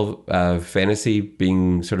CFL fantasy,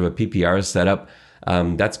 being sort of a PPR setup,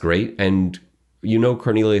 that's great. And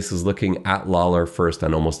Cornelius is looking at Lawler first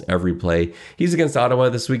on almost every play. He's against Ottawa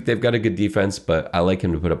this week. They've got a good defense, but I like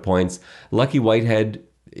him to put up points. Lucky Whitehead,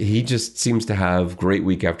 he just seems to have great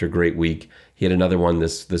week after great week. He had another one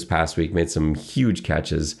this past week, made some huge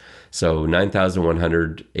catches. So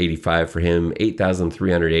 9,185 for him,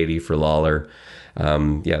 8,380 for Lawler.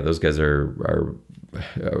 Those guys are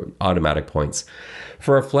automatic points.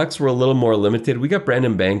 For our flex, we're a little more limited. We got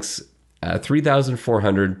Brandon Banks,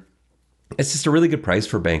 3,400. It's just a really good price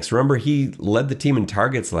for Banks. Remember, he led the team in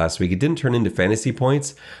targets last week. It didn't turn into fantasy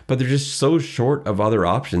points, but they're just so short of other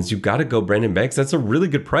options. You've got to go Brandon Banks. That's a really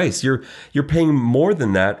good price. You're paying more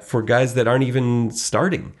than that for guys that aren't even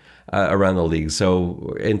starting around the league.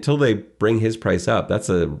 So until they bring his price up, that's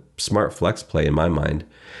a smart flex play in my mind.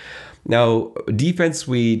 Now, defense,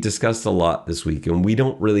 we discussed a lot this week, and we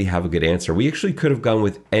don't really have a good answer. We actually could have gone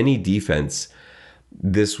with any defense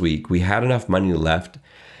this week. We had enough money left.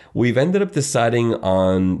 We've ended up deciding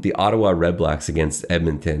on the Ottawa Redblacks against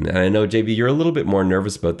Edmonton. And I know, JB, you're a little bit more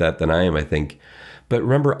nervous about that than I am, I think. But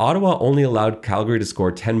remember, Ottawa only allowed Calgary to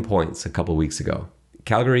score 10 points a couple weeks ago.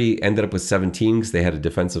 Calgary ended up with 17 because they had a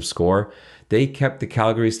defensive score. They kept the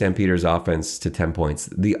Calgary Stampeders offense to 10 points.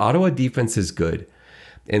 The Ottawa defense is good.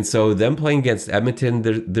 And so them playing against Edmonton,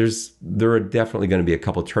 there are definitely going to be a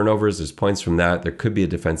couple turnovers. There's points from that. There could be a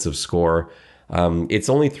defensive score. It's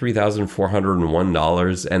only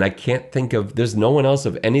 $3,401, and I can't think of, there's no one else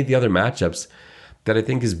of any of the other matchups that I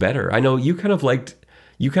think is better. I know you kind of liked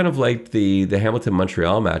the Hamilton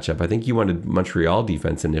Montreal matchup. I think you wanted Montreal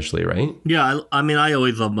defense initially, right? Yeah, I mean, I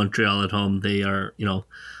always love Montreal at home. They are,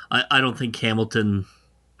 I don't think Hamilton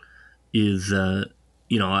is, I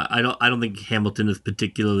don't think Hamilton is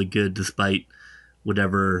particularly good, despite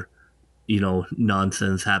whatever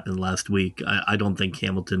nonsense happened last week. I don't think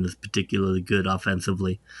Hamilton is particularly good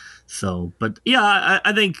offensively. So, but yeah,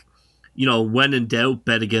 I think, when in doubt,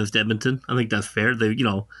 bet against Edmonton. I think that's fair. Their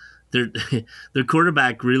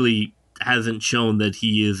quarterback really hasn't shown that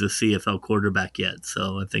he is a CFL quarterback yet.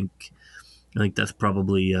 So I think that's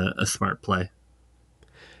probably a smart play.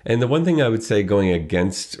 And the one thing I would say going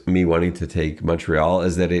against me wanting to take Montreal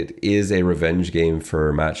is that it is a revenge game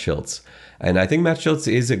for Matt Shiltz. And I think Matt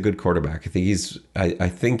Shiltz is a good quarterback. I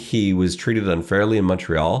think he was treated unfairly in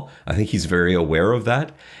Montreal. I think he's very aware of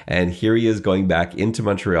that. And here he is going back into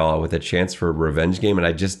Montreal with a chance for a revenge game. And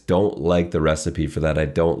I just don't like the recipe for that. I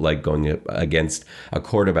don't like going against a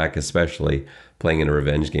quarterback, especially playing in a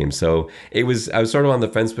revenge game. So I was sort of on the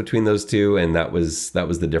fence between those two, and that was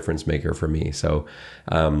the difference maker for me. So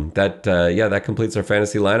that completes our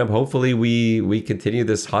fantasy lineup. Hopefully we continue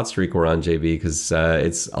this hot streak we're on, JB, because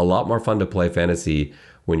it's a lot more fun to play fantasy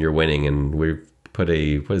when you're winning, and we've put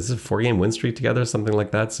a 4-game win streak together, something like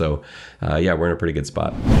that. So we're in a pretty good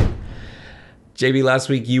spot. JB, last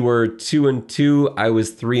week you were 2-2. I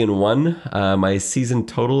was 3-1. My season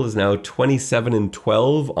total is now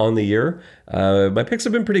 27-12 on the year. My picks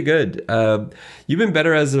have been pretty good. You've been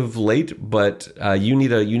better as of late, but you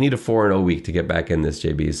need a 4-0 week to get back in this,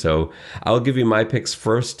 JB. So I'll give you my picks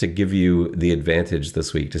first to give you the advantage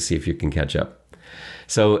this week to see if you can catch up.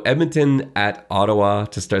 So Edmonton at Ottawa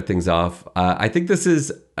to start things off. I think this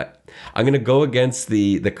is. I'm going to go against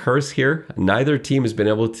the curse here. Neither team has been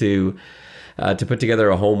able to put together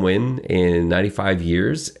a home win in 95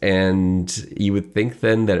 years. And you would think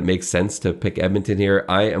then that it makes sense to pick Edmonton here.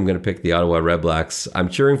 I am going to pick the Ottawa Redblacks. I'm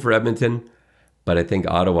cheering for Edmonton, but I think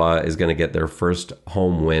Ottawa is going to get their first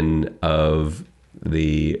home win of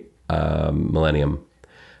the millennium.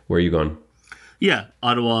 Where are you going? Yeah,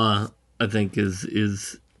 Ottawa, I think,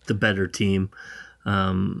 is the better team.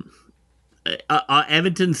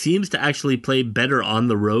 Edmonton seems to actually play better on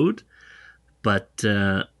the road, but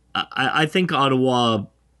I think Ottawa,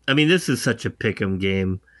 I mean, this is such a pick'em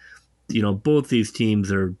game. You know, both these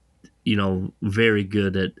teams are, very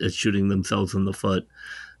good at shooting themselves in the foot.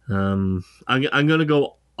 I'm going to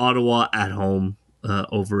go Ottawa at home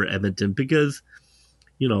over Edmonton because,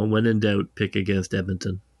 when in doubt, pick against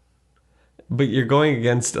Edmonton. But you're going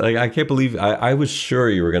against, I can't believe, I was sure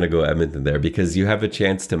you were going to go Edmonton there because you have a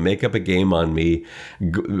chance to make up a game on me,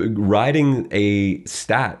 riding a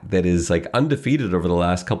stat that is undefeated over the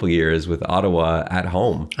last couple of years with Ottawa at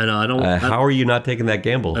home. I know. How are you not taking that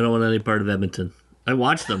gamble? I don't want any part of Edmonton. I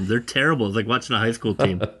watch them. They're terrible. It's like watching a high school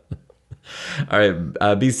team. All right.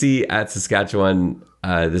 BC at Saskatchewan.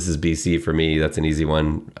 This is BC for me. That's an easy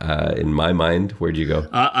one in my mind. Where'd you go?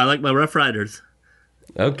 I like my Rough Riders.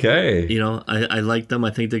 Okay. I like them.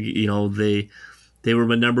 I think that, they were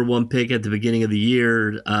my number one pick at the beginning of the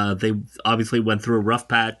year. They obviously went through a rough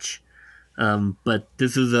patch. But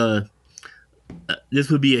this would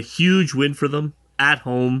be a huge win for them at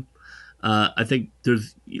home. I think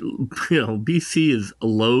there's, BC is a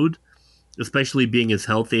load, especially being as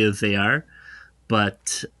healthy as they are.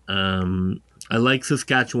 But I like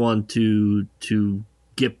Saskatchewan to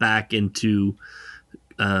get back into,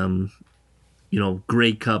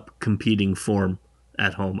 Grey Cup competing form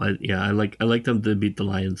at home. I like them to beat the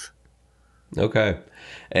Lions. Okay.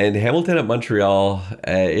 And Hamilton at Montreal,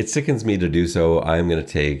 it sickens me to do so. I'm going to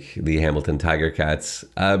take the Hamilton Tiger Cats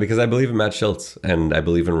because I believe in Matt Shiltz and I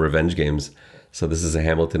believe in revenge games. So this is a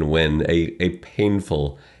Hamilton win, a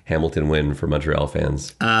painful Hamilton win for Montreal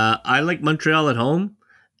fans. I like Montreal at home,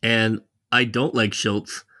 and I don't like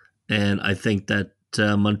Shiltz. And I think that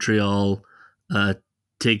Montreal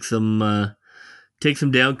takes them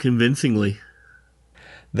down convincingly.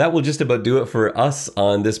 That will just about do it for us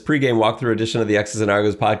on this pregame walkthrough edition of the X's and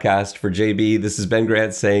Argos podcast. For JB, this is Ben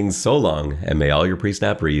Grant saying so long, and may all your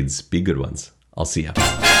pre-snap reads be good ones. I'll see ya.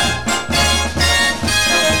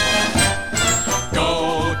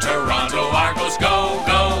 Go, Toronto Argos, go,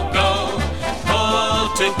 go, go. Pull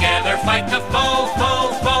together, fight the foe.